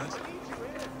make certain.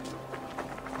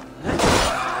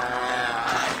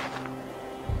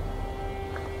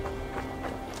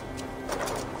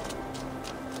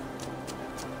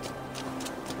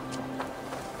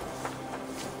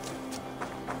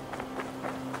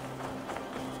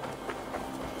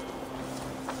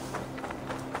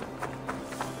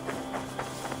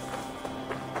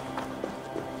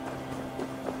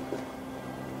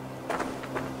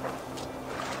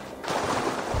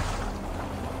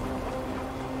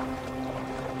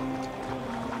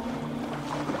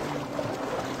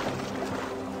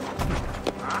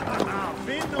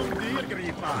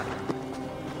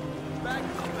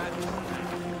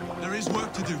 There is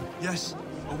work to do, yes,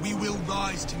 but we will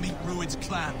rise to meet Rued's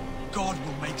clan. God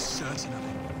will make certain of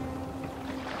it.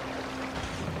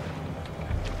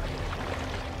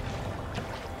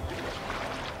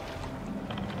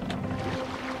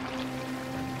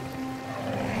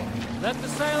 Let the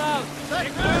sail out!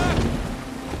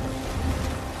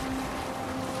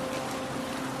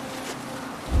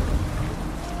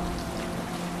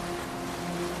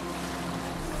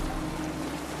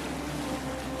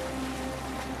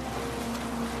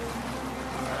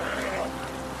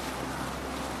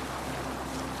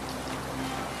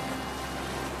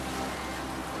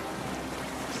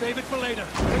 Save it for later.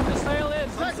 Bring the sail in.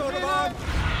 Let's go, on.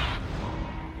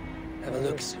 Have a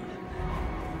look soon.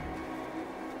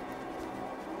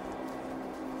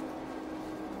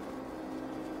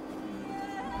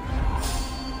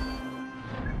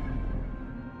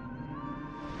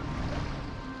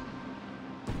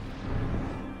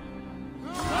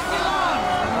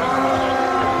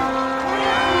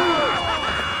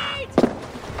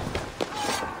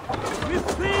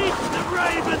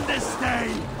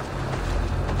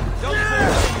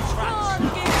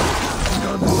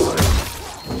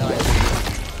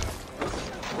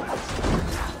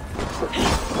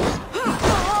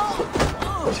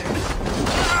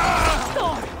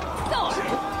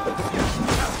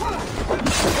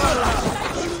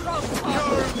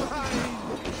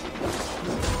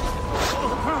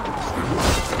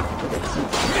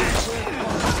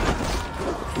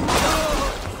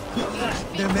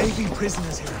 There may be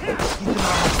prisoners here. Keep an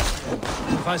eye on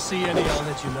them. If I see any, I'll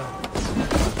let you know.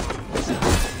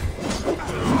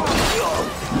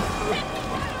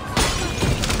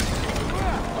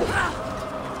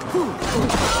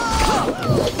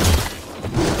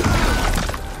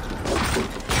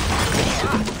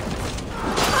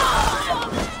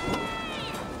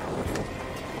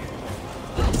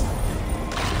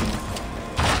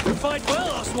 You fight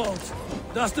well, Oswald.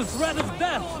 Does the threat of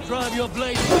death drive your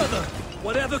blade further?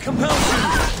 Whatever compels you,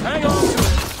 hang on to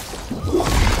it.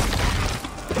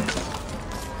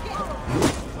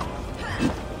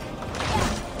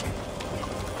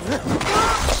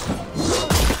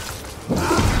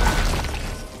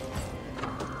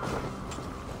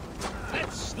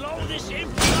 Let's slow this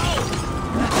imp down!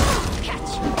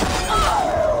 Catch!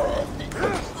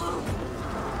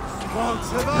 Won't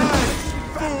survive!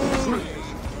 Fool!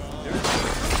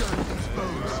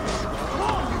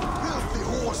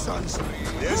 Sons,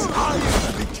 there's iron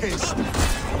to be kissed.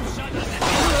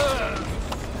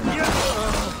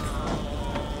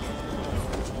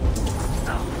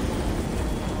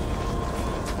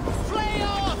 Flay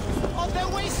off on their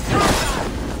way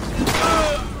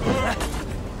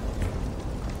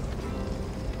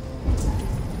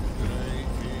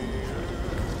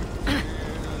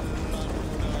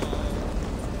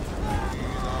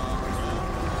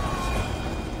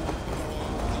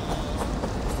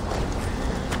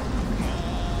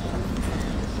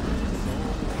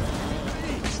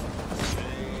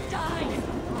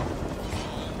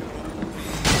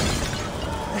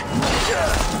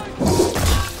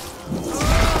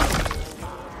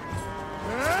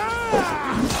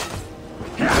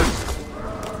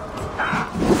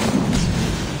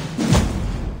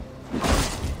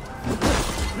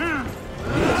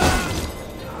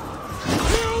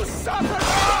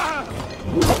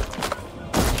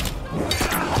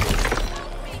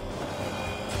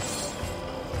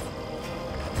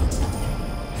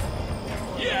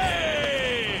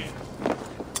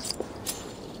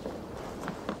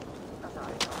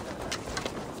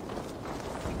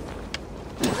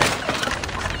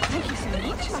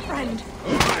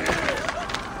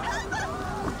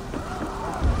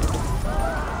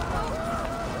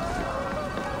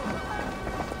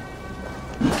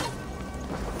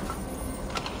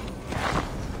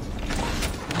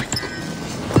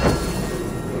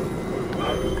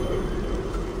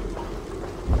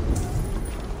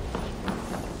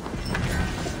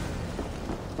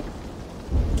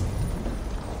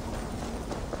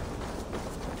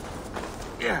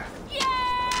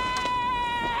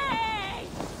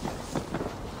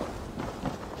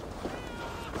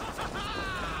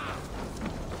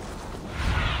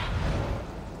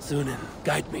Sunan,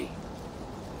 guide me.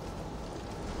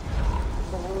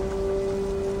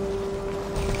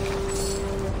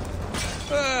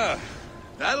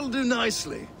 That'll do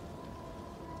nicely.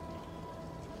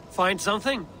 Find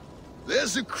something?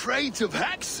 There's a crate of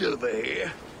hack silver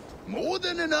here. More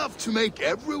than enough to make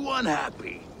everyone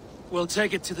happy. We'll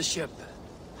take it to the ship.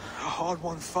 A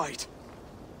hard-won fight.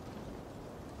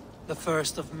 The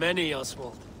first of many,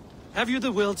 Oswald. Have you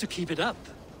the will to keep it up?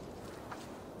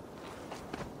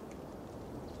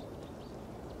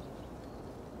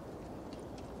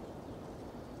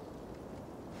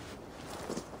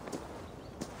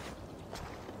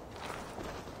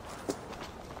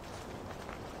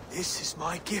 This is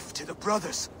my gift to the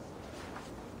brothers.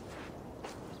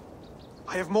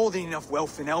 I have more than enough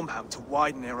wealth in Elmham to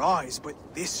widen their eyes, but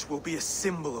this will be a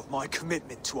symbol of my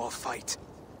commitment to our fight.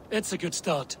 It's a good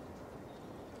start.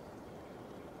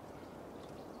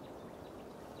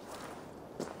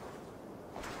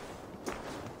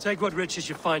 Take what riches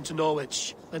you find to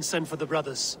Norwich, then send for the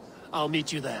brothers. I'll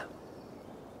meet you there.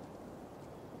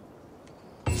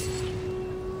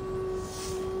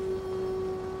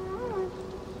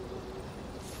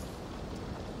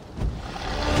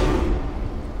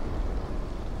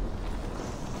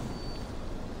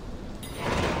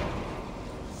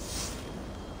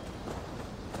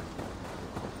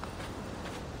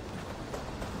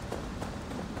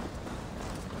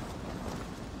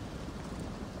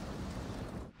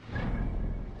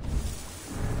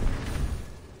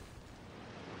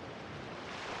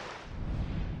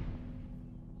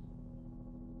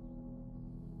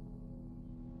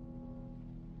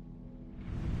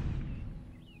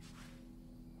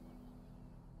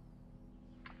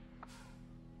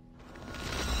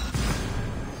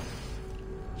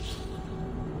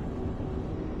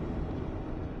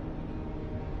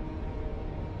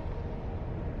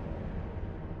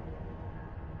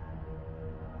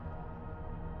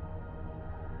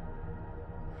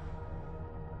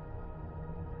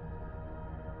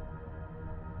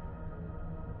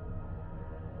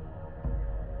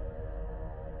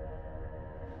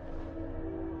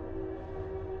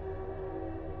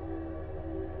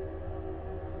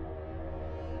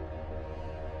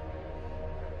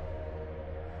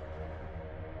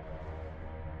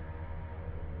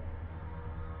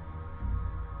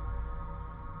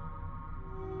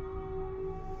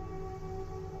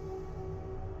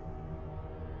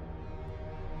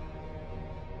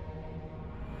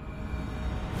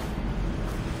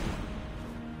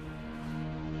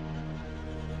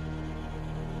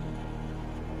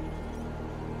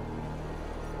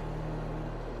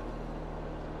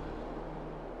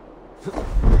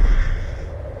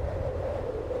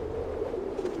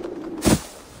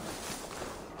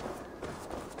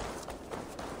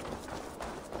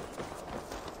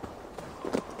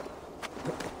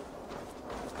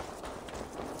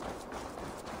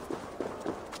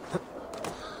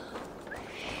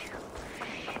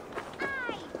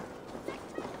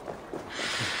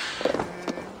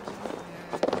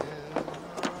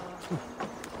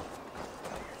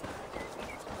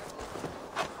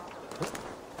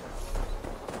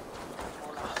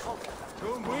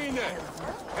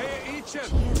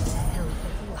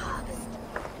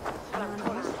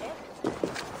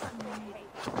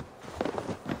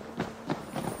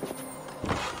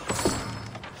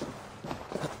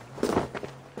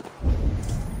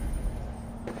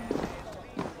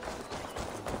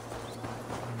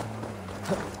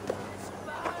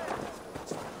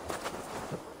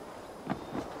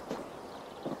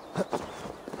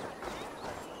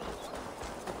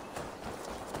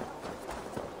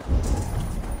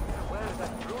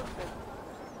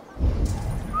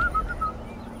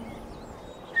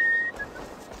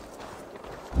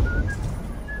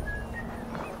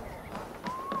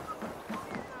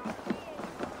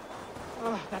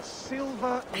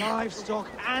 Silver, livestock,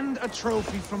 and a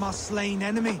trophy from our slain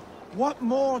enemy. What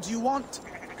more do you want?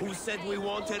 Who said we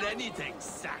wanted anything,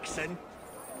 Saxon?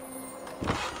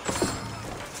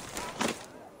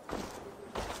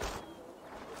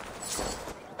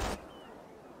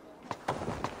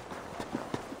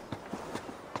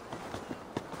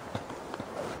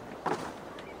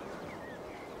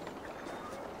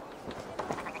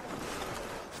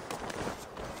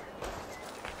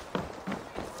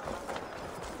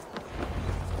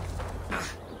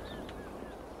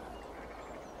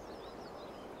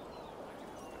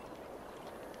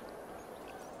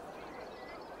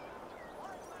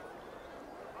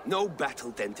 No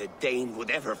battle-dented Dane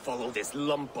would ever follow this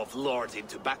lump of lord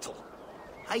into battle.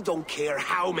 I don't care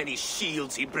how many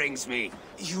shields he brings me.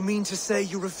 You mean to say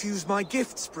you refuse my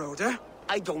gifts, brother?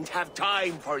 I don't have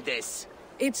time for this.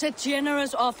 It's a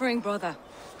generous offering, brother.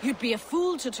 You'd be a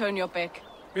fool to turn your back.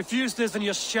 Refuse this and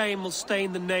your shame will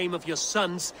stain the name of your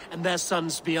sons and their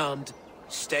sons beyond.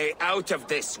 Stay out of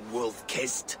this,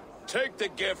 wolf-kissed. Take the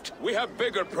gift. We have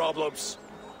bigger problems.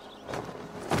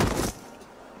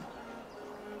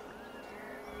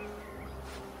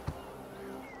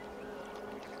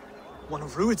 One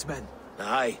of Rued's men?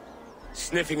 Aye.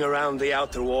 Sniffing around the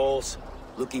outer walls,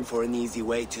 looking for an easy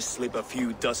way to slip a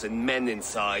few dozen men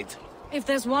inside. If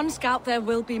there's one scout, there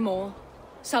will be more.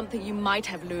 Something you might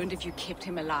have learned if you kept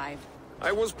him alive.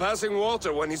 I was passing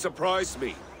water when he surprised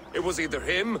me. It was either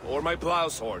him or my plow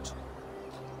sword.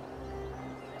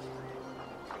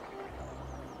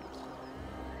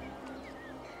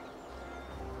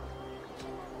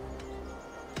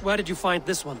 Where did you find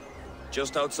this one?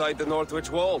 Just outside the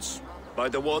Northwich walls, by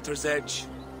the water's edge.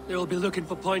 They'll be looking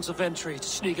for points of entry to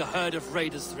sneak a herd of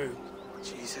raiders through.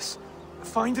 Jesus.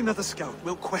 Find another scout,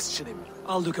 we'll question him.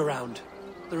 I'll look around.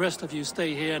 The rest of you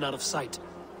stay here and out of sight.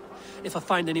 If I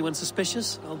find anyone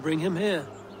suspicious, I'll bring him here.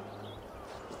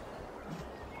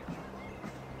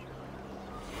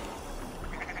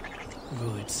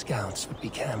 Ruid scouts would be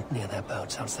camped near their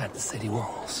boats outside the city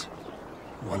walls.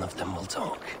 One of them will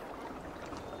talk.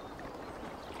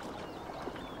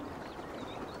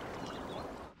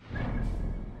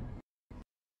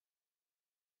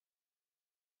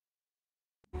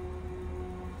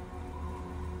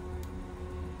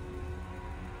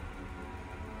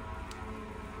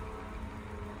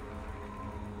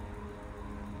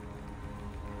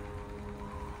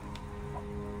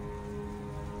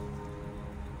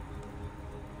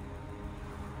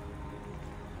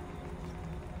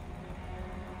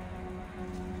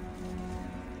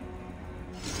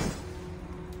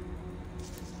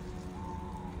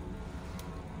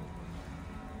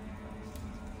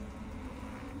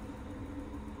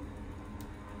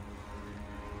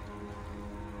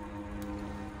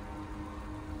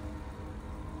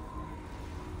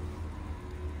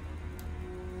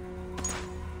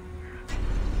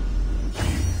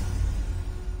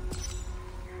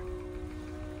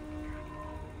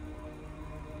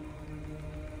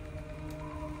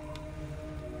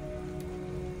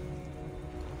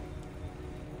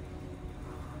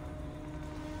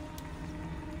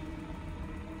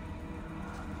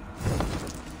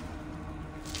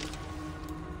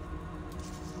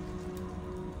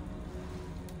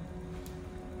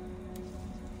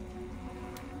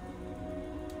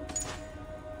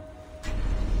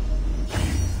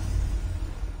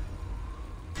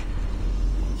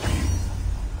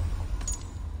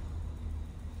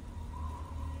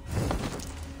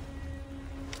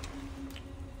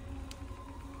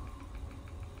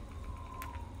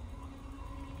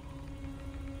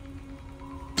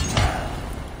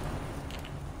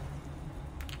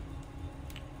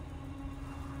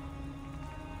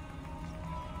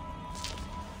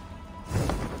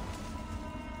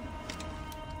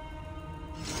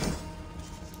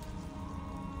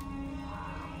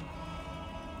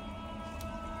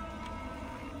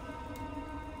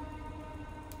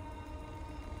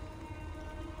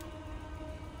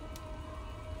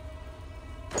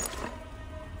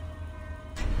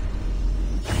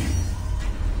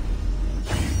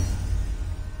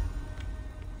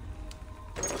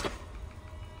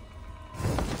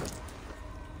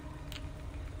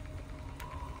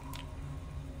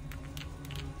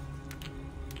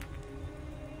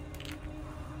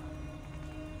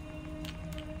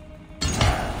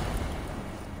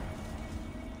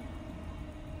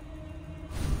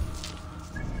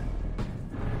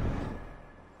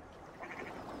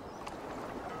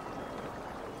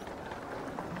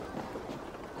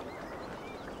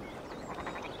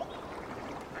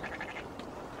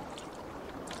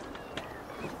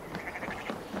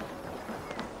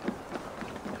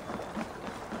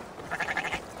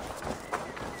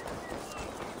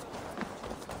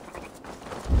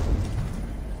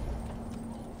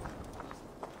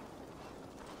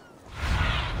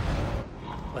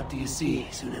 What do you see,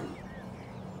 Sunan?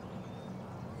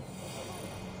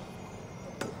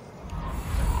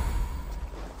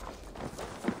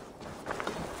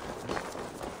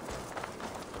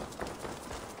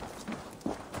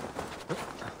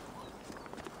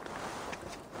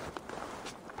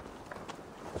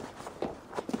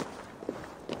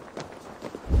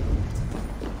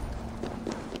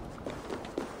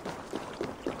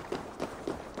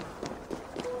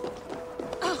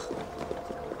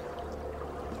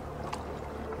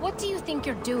 What do you think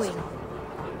you're doing?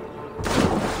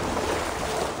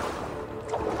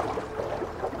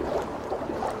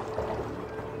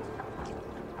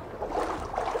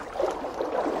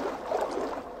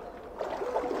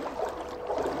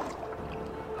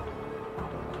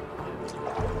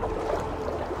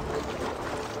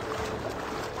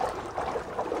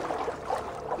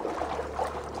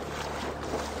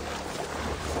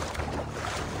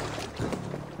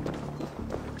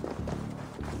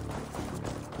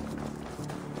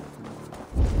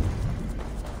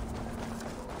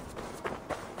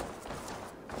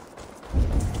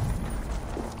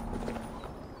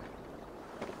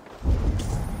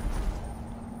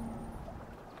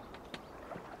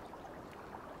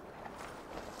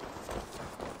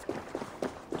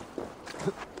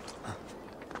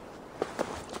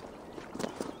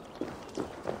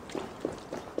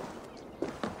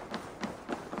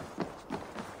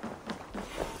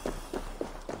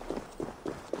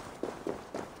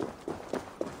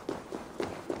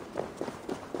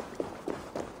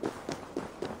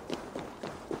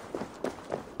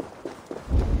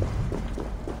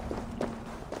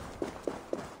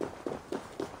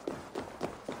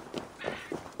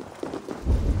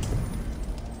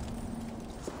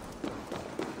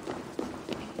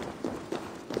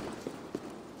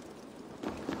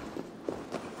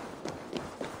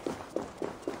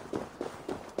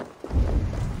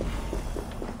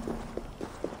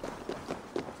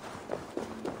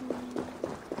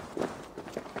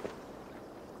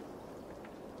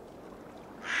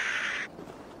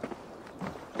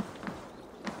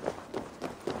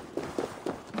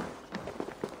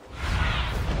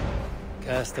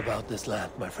 Cast about this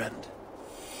land, my friend.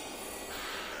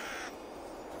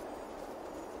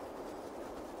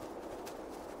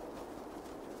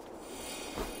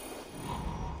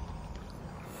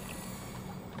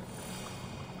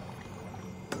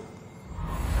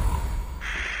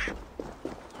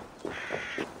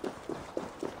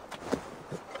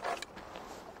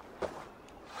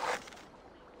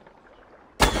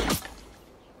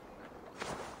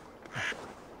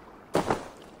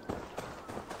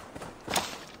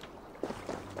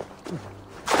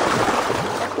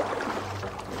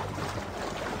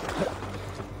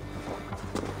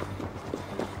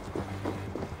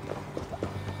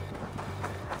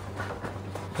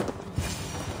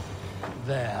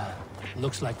 There.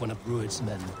 Looks like one of Rued's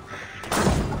men.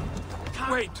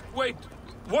 Wait!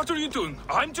 What are you doing?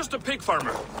 I'm just a pig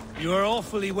farmer. You are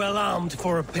awfully well armed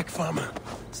for a pig farmer.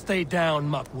 Stay down,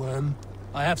 muckworm.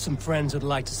 I have some friends who'd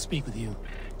like to speak with you.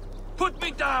 Put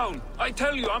me down! I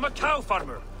tell you, I'm a cow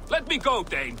farmer. Let me go,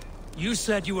 Dane. You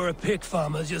said you were a pig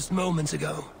farmer just moments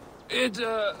ago. It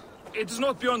is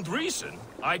not beyond reason.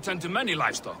 I tend to many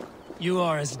livestock. You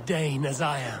are as Dane as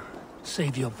I am.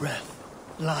 Save your breath,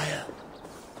 liar.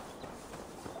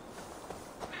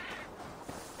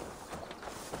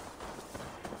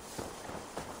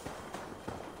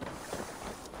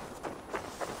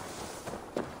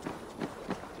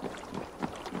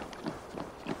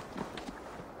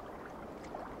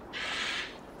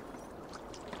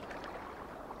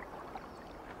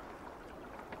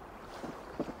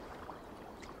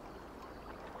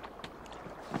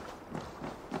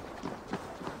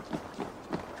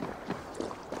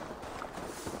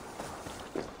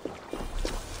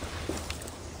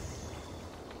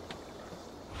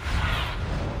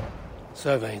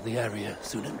 Survey the area,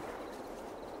 Sunan.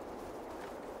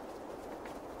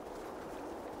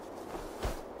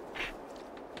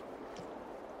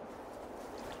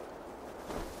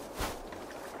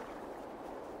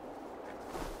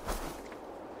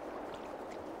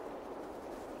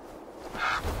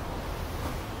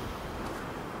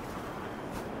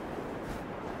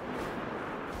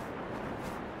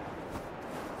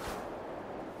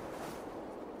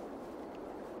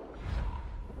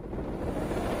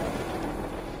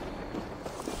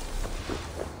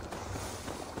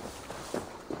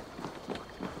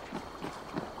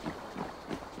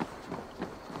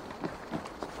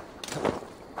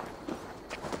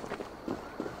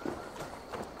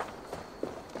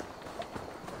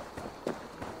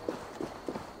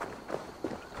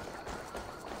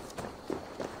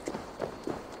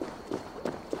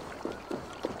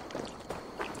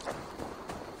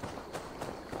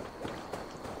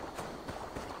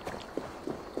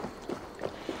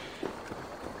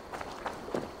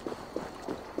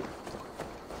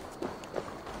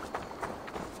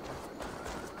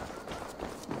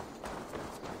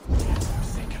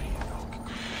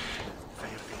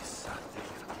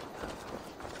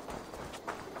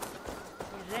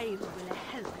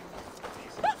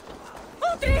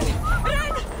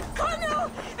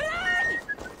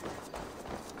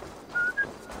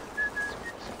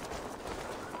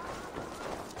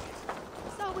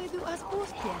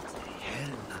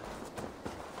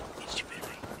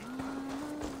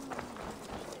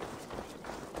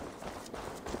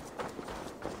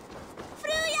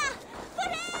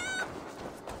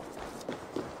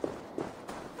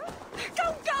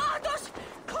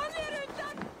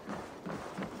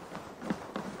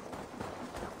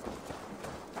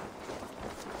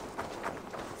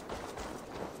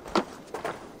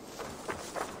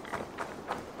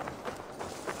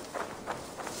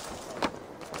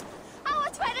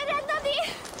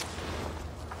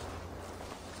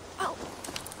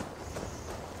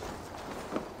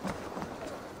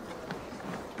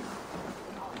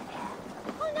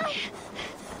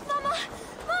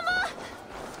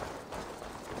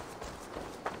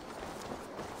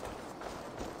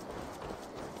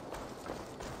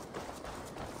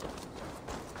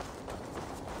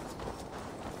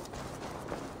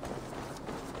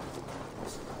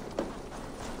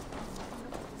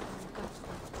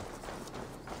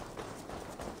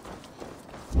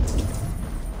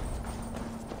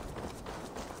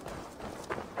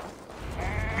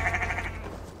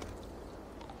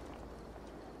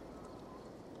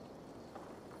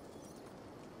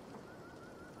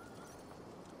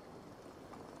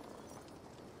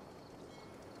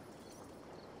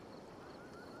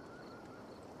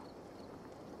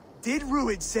 Did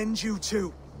Rued send you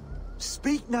too?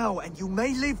 Speak now, and you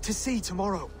may live to see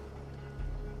tomorrow.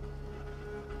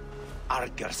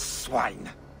 Arger swine.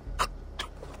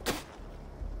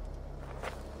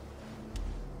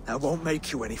 That won't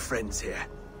make you any friends here.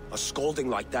 A scolding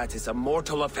like that is a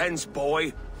mortal offense,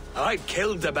 boy. I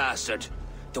killed the bastard.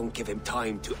 Don't give him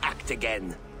time to act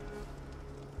again.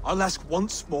 I'll ask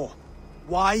once more.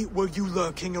 Why were you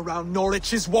lurking around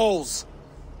Norwich's walls?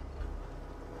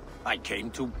 I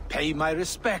came to pay my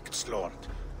respects, Lord.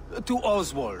 To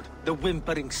Oswald, the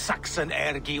whimpering Saxon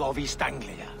ergi of East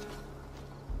Anglia.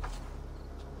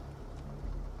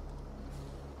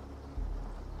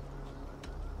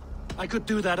 I could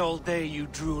do that all day, you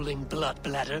drooling blood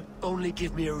bladder. Only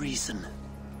give me a reason.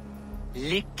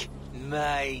 Lick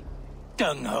my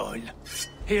dunghole.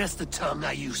 Here's the tongue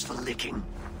I use for licking.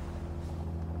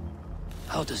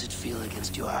 How does it feel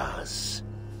against your ass?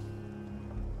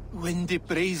 When the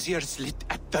braziers lit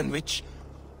at Dunwich,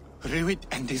 Rued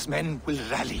and his men will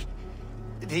rally.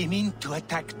 They mean to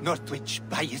attack Northwich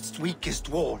by its weakest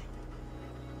wall.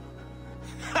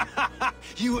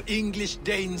 You English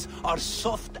Danes are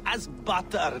soft as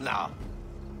butter now.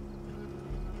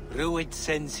 Rued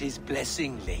sends his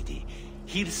blessing, lady.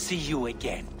 He'll see you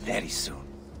again very soon.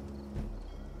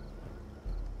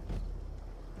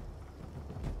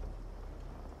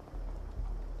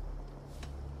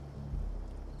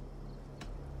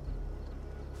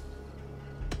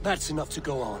 That's enough to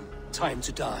go on. Time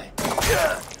to die.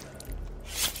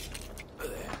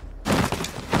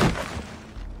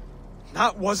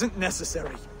 That wasn't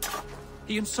necessary.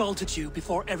 He insulted you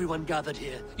before everyone gathered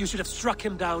here. You should have struck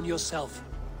him down yourself.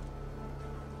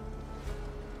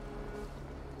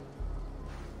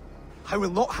 I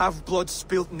will not have blood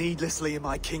spilt needlessly in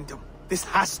my kingdom. This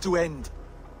has to end.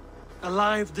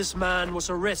 Alive, this man was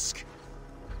a risk.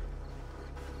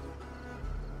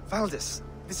 Valdis,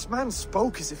 this man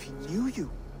spoke as if he knew you.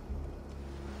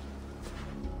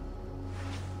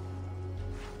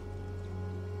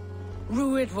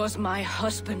 Rued was my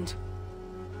husband.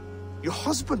 Your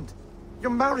husband?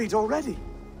 You're married already?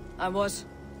 I was.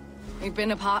 We've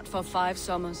been apart for 5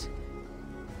 summers.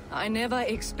 I never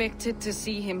expected to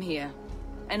see him here,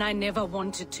 and I never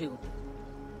wanted to.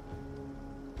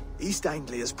 East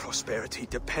Anglia's prosperity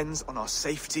depends on our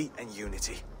safety and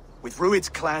unity. With Rued's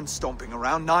clan stomping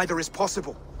around, neither is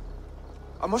possible.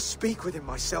 I must speak with him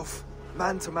myself,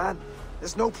 man to man.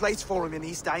 There's no place for him in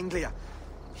East Anglia.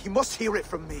 He must hear it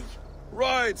from me.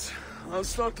 Right. I'll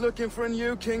start looking for a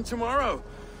new king tomorrow.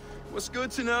 It was good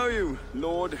to know you,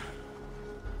 Lord.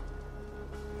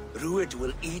 Rued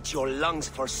will eat your lungs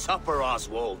for supper,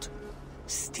 Oswald.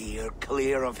 Steer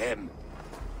clear of him.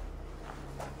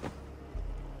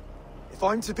 If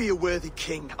I'm to be a worthy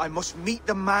king, I must meet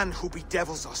the man who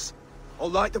bedevils us. I'll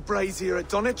light the brazier at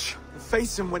Dunwich and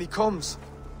face him when he comes.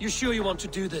 You sure you want to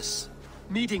do this?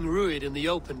 Meeting Rued in the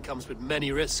open comes with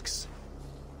many risks.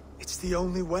 It's the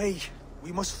only way.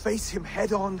 We must face him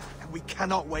head-on, and we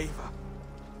cannot waver.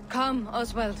 Come,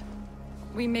 Oswald.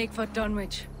 We make for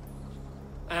Dunwich.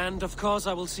 And of course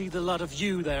I will see the lot of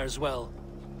you there as well.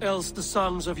 Else the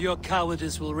songs of your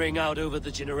cowardice will ring out over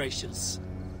the generations.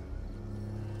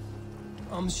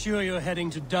 I'm sure you're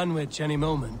heading to Dunwich any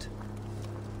moment.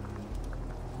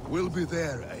 We'll be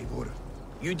there, Eivor.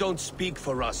 You don't speak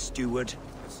for us, steward.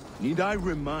 Need I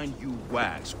remind you,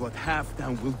 Wags, what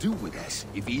Halfdan will do with us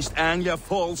if East Anglia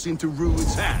falls into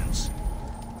Rued's hands?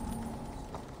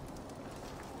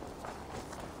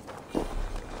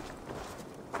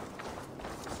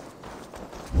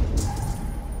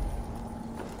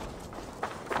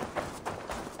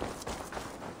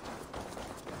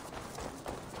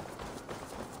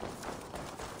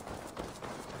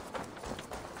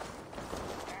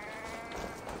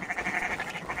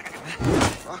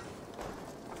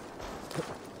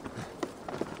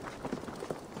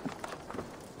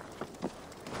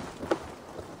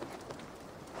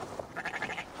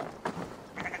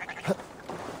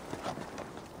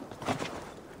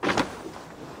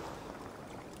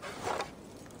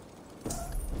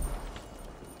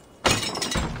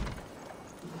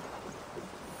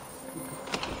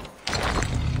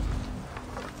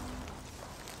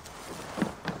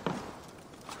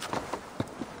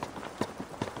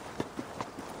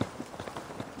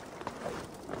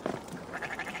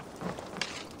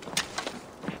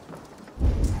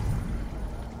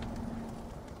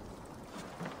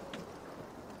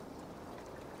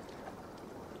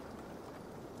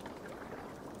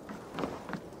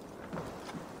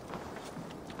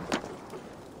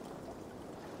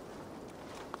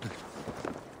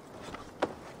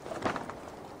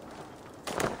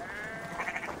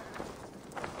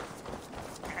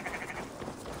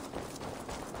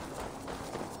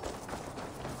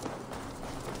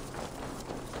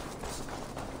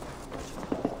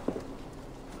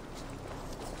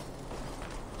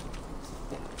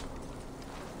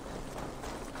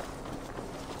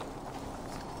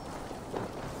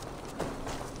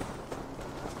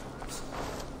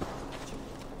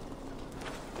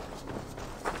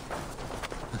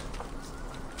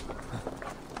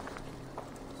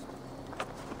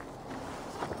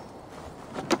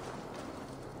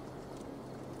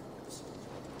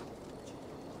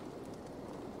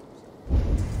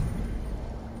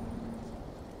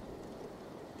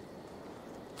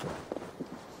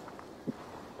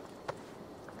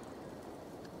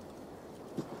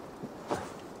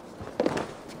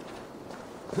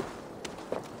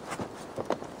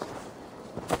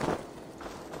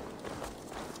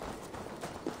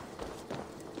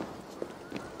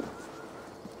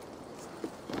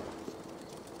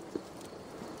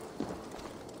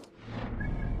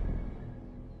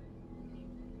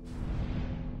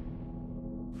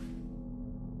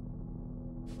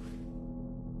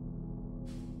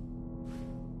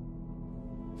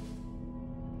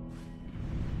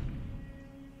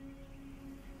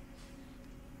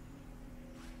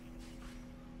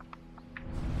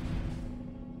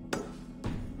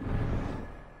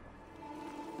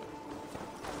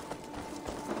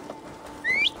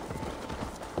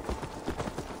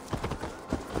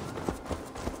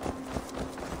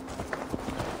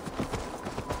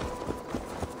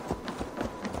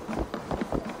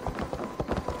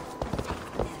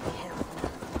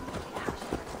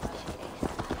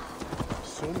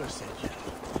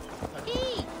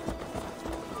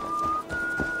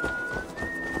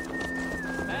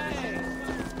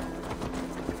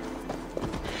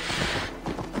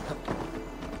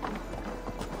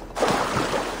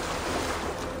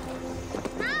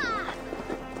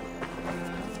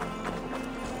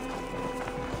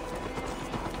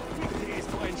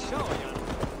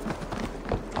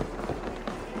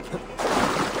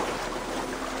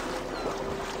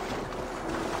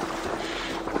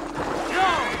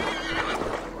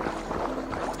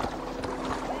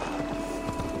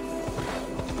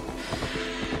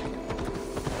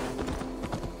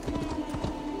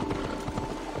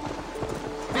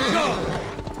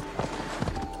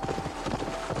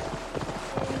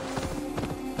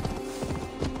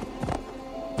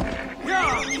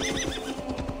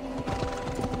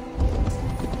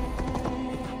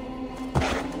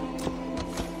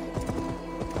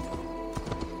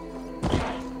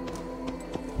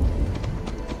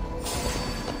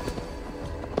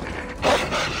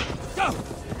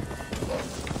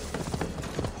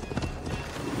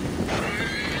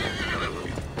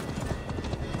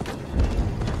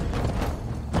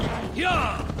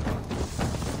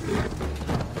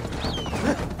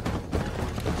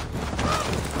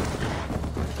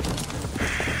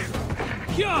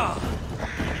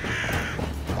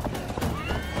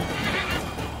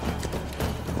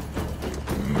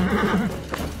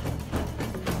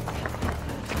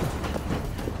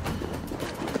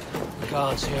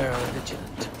 Guards here are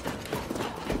vigilant.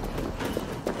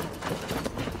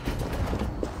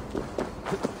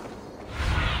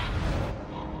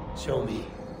 Show me.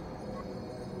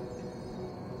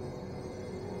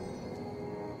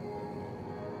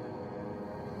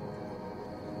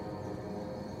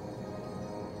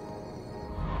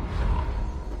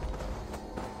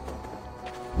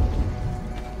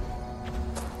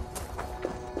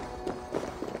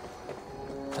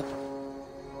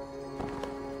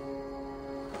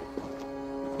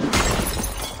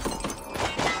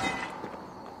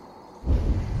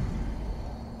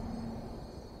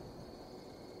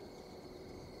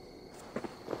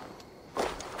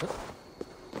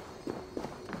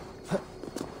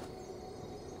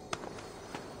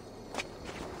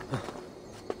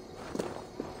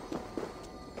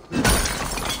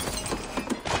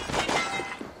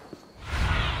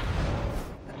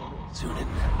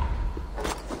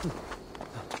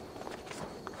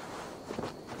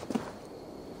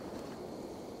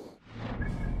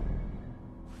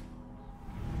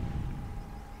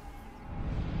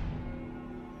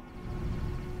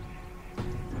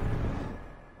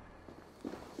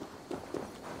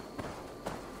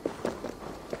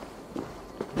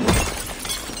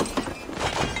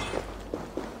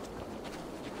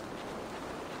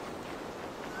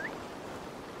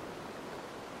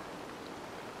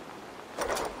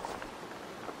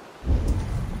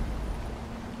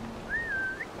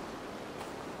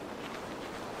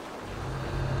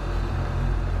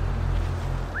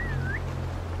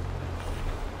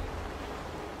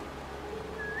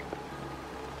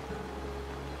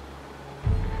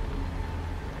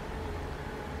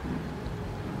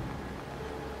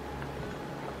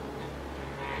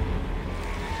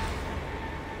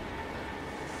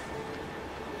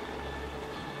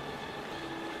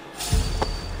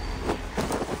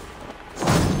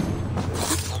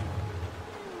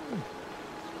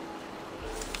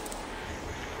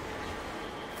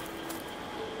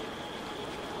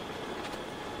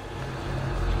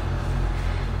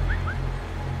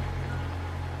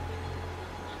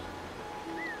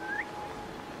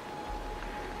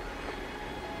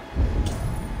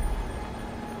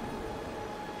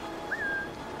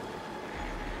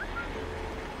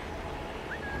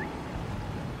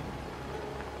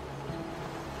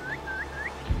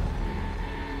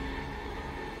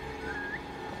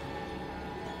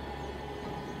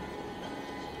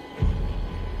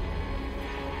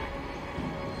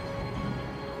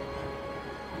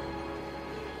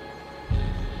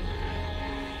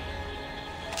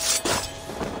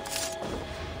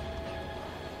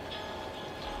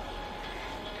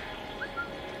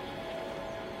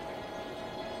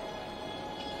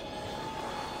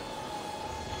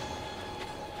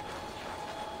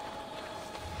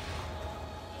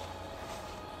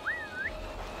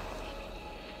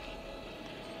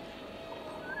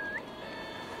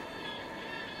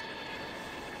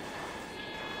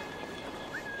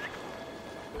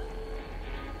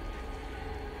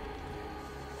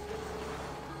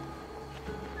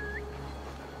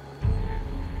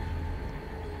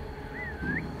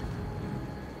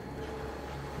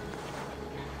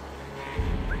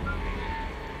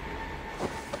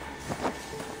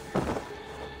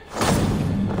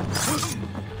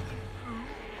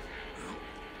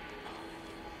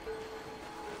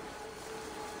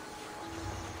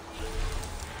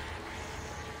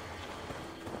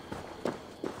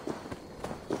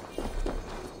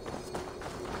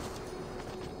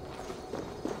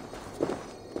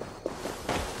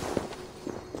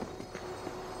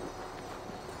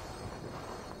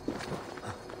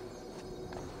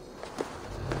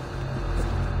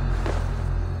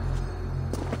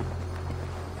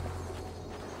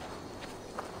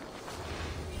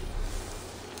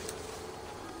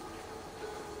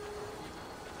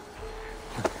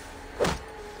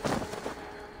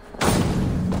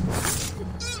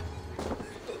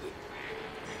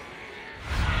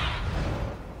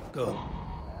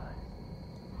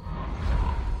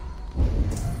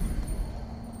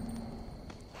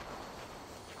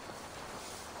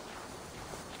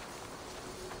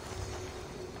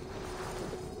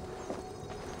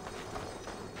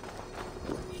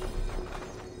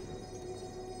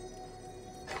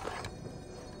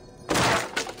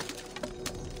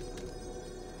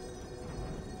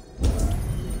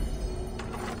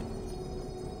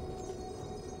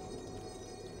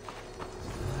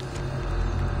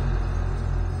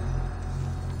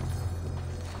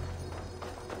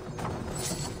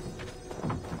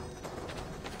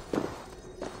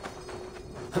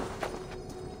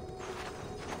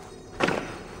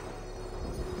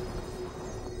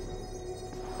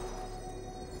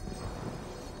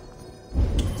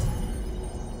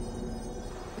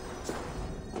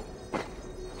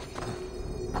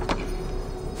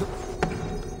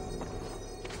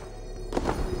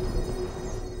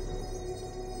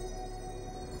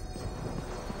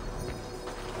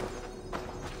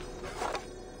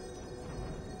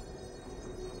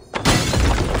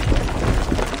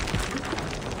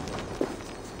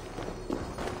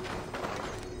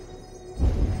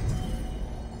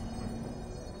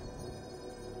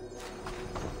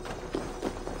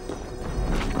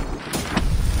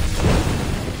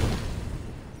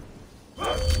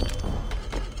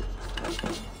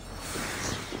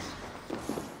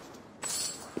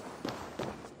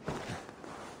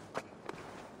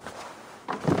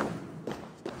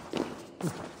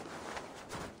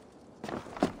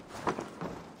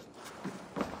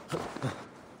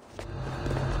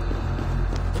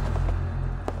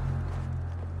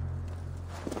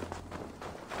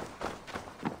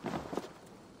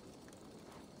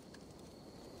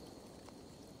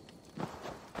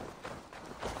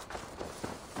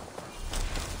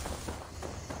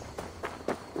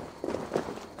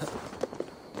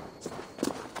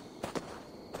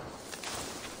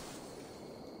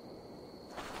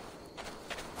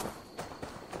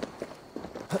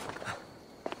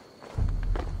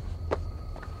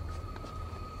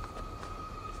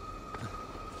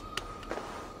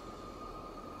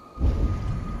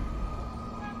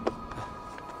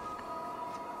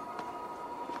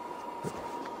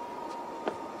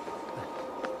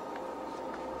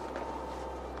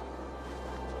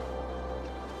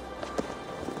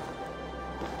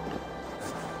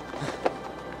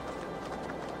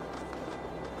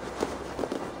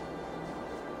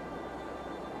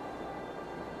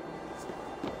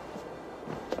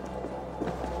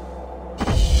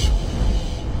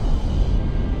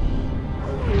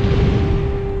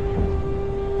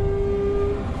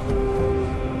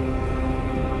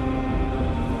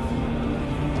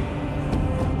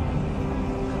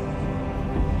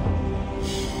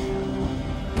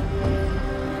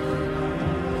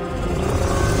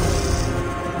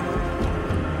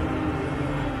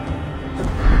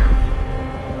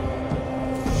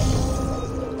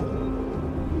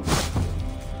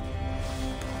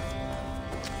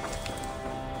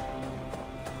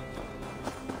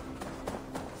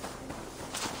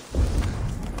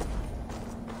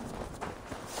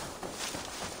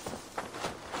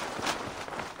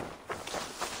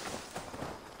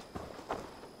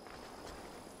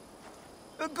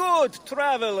 Good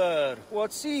traveler.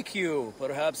 What seek you?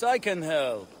 Perhaps I can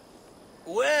help.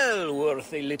 Well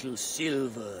worth a little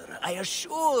silver, I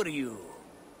assure you.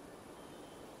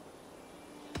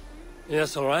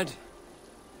 Yes, all right.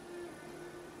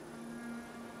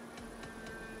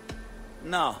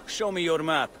 Now, show me your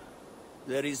map.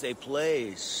 There is a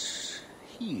place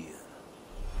here.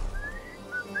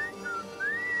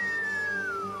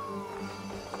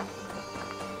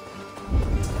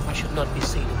 I should not be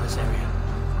seen in this area.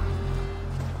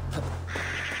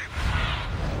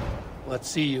 What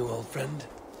see you, old friend?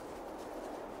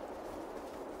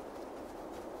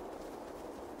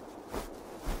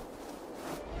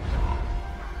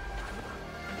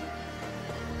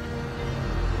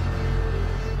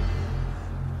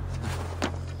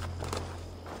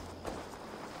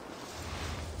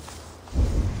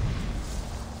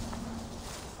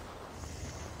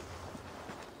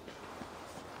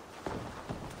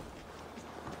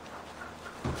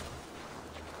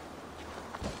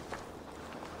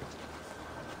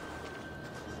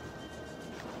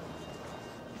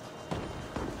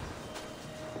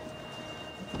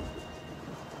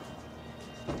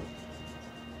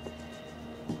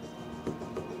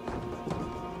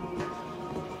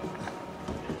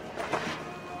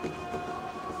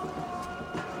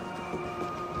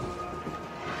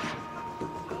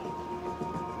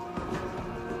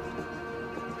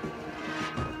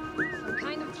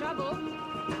 What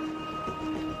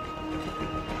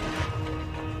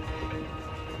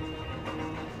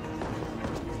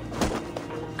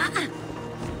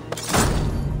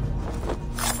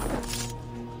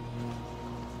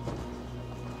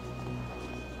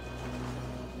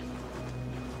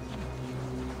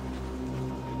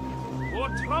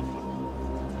trouble?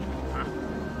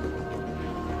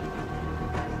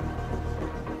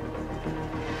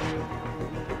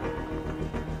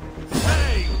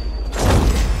 Hey!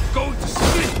 Going to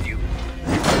split you!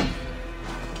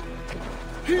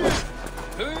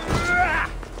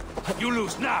 You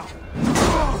lose now!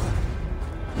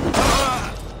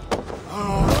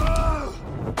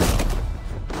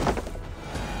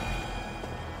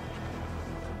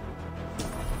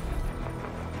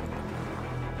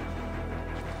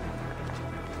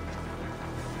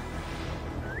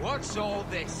 What's all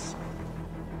this?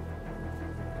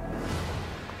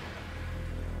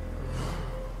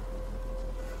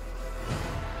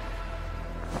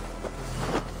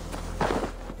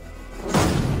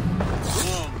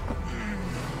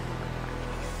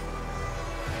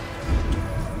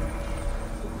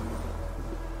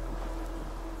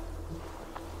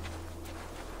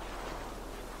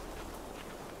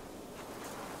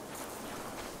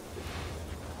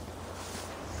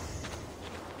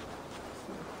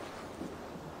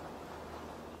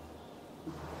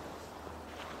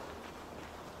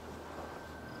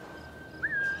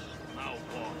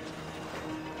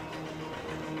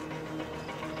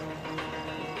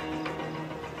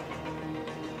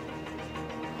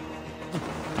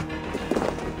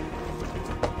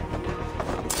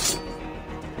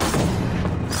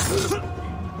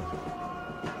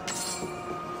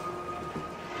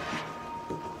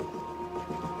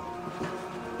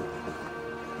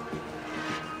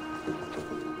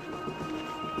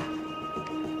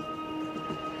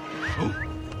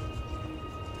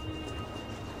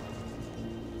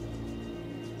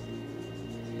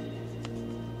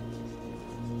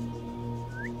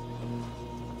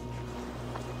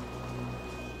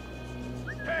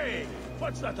 Hey!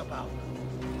 What's that about?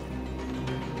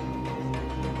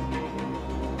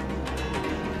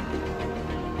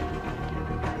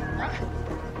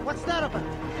 What's that about?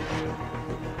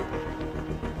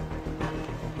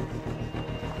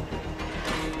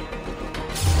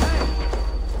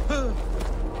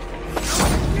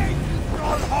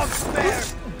 All hogs there!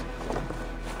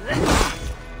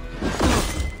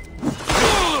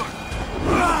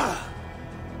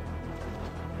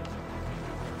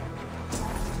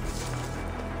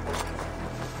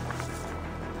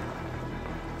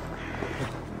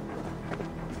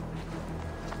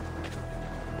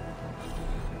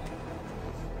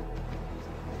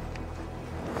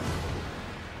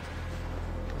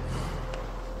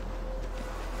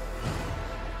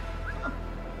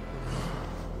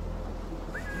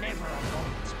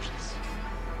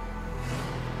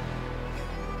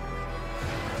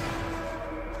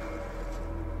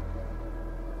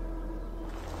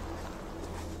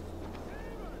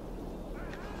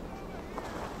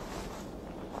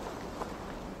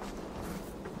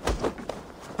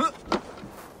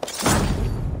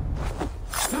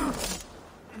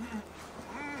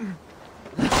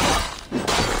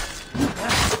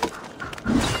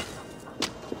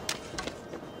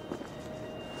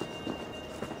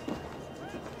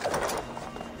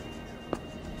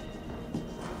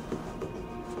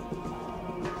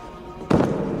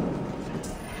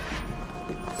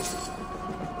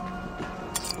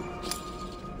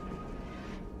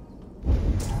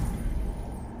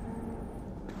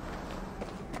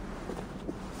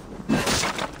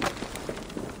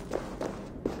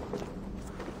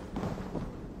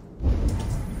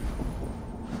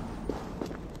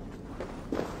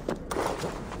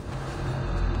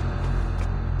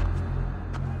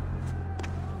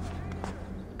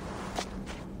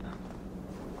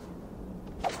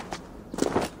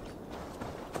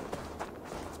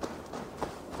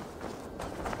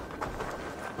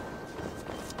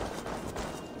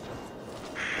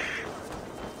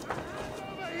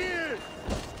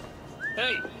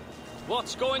 Hey,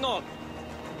 what's going on?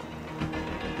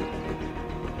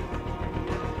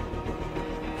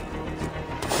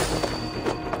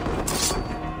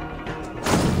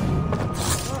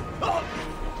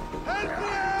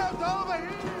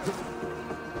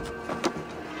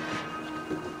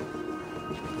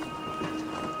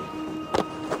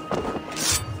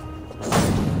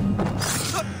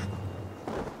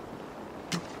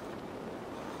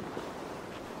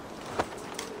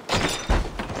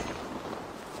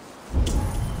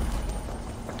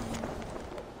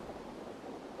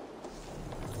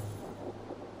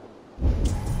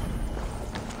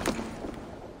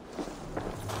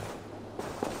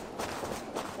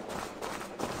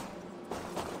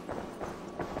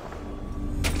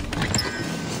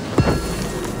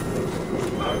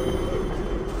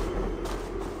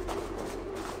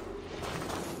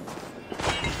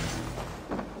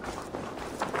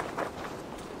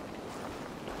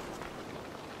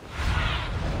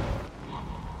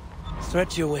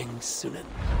 Stretch your wings,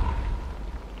 Sunan.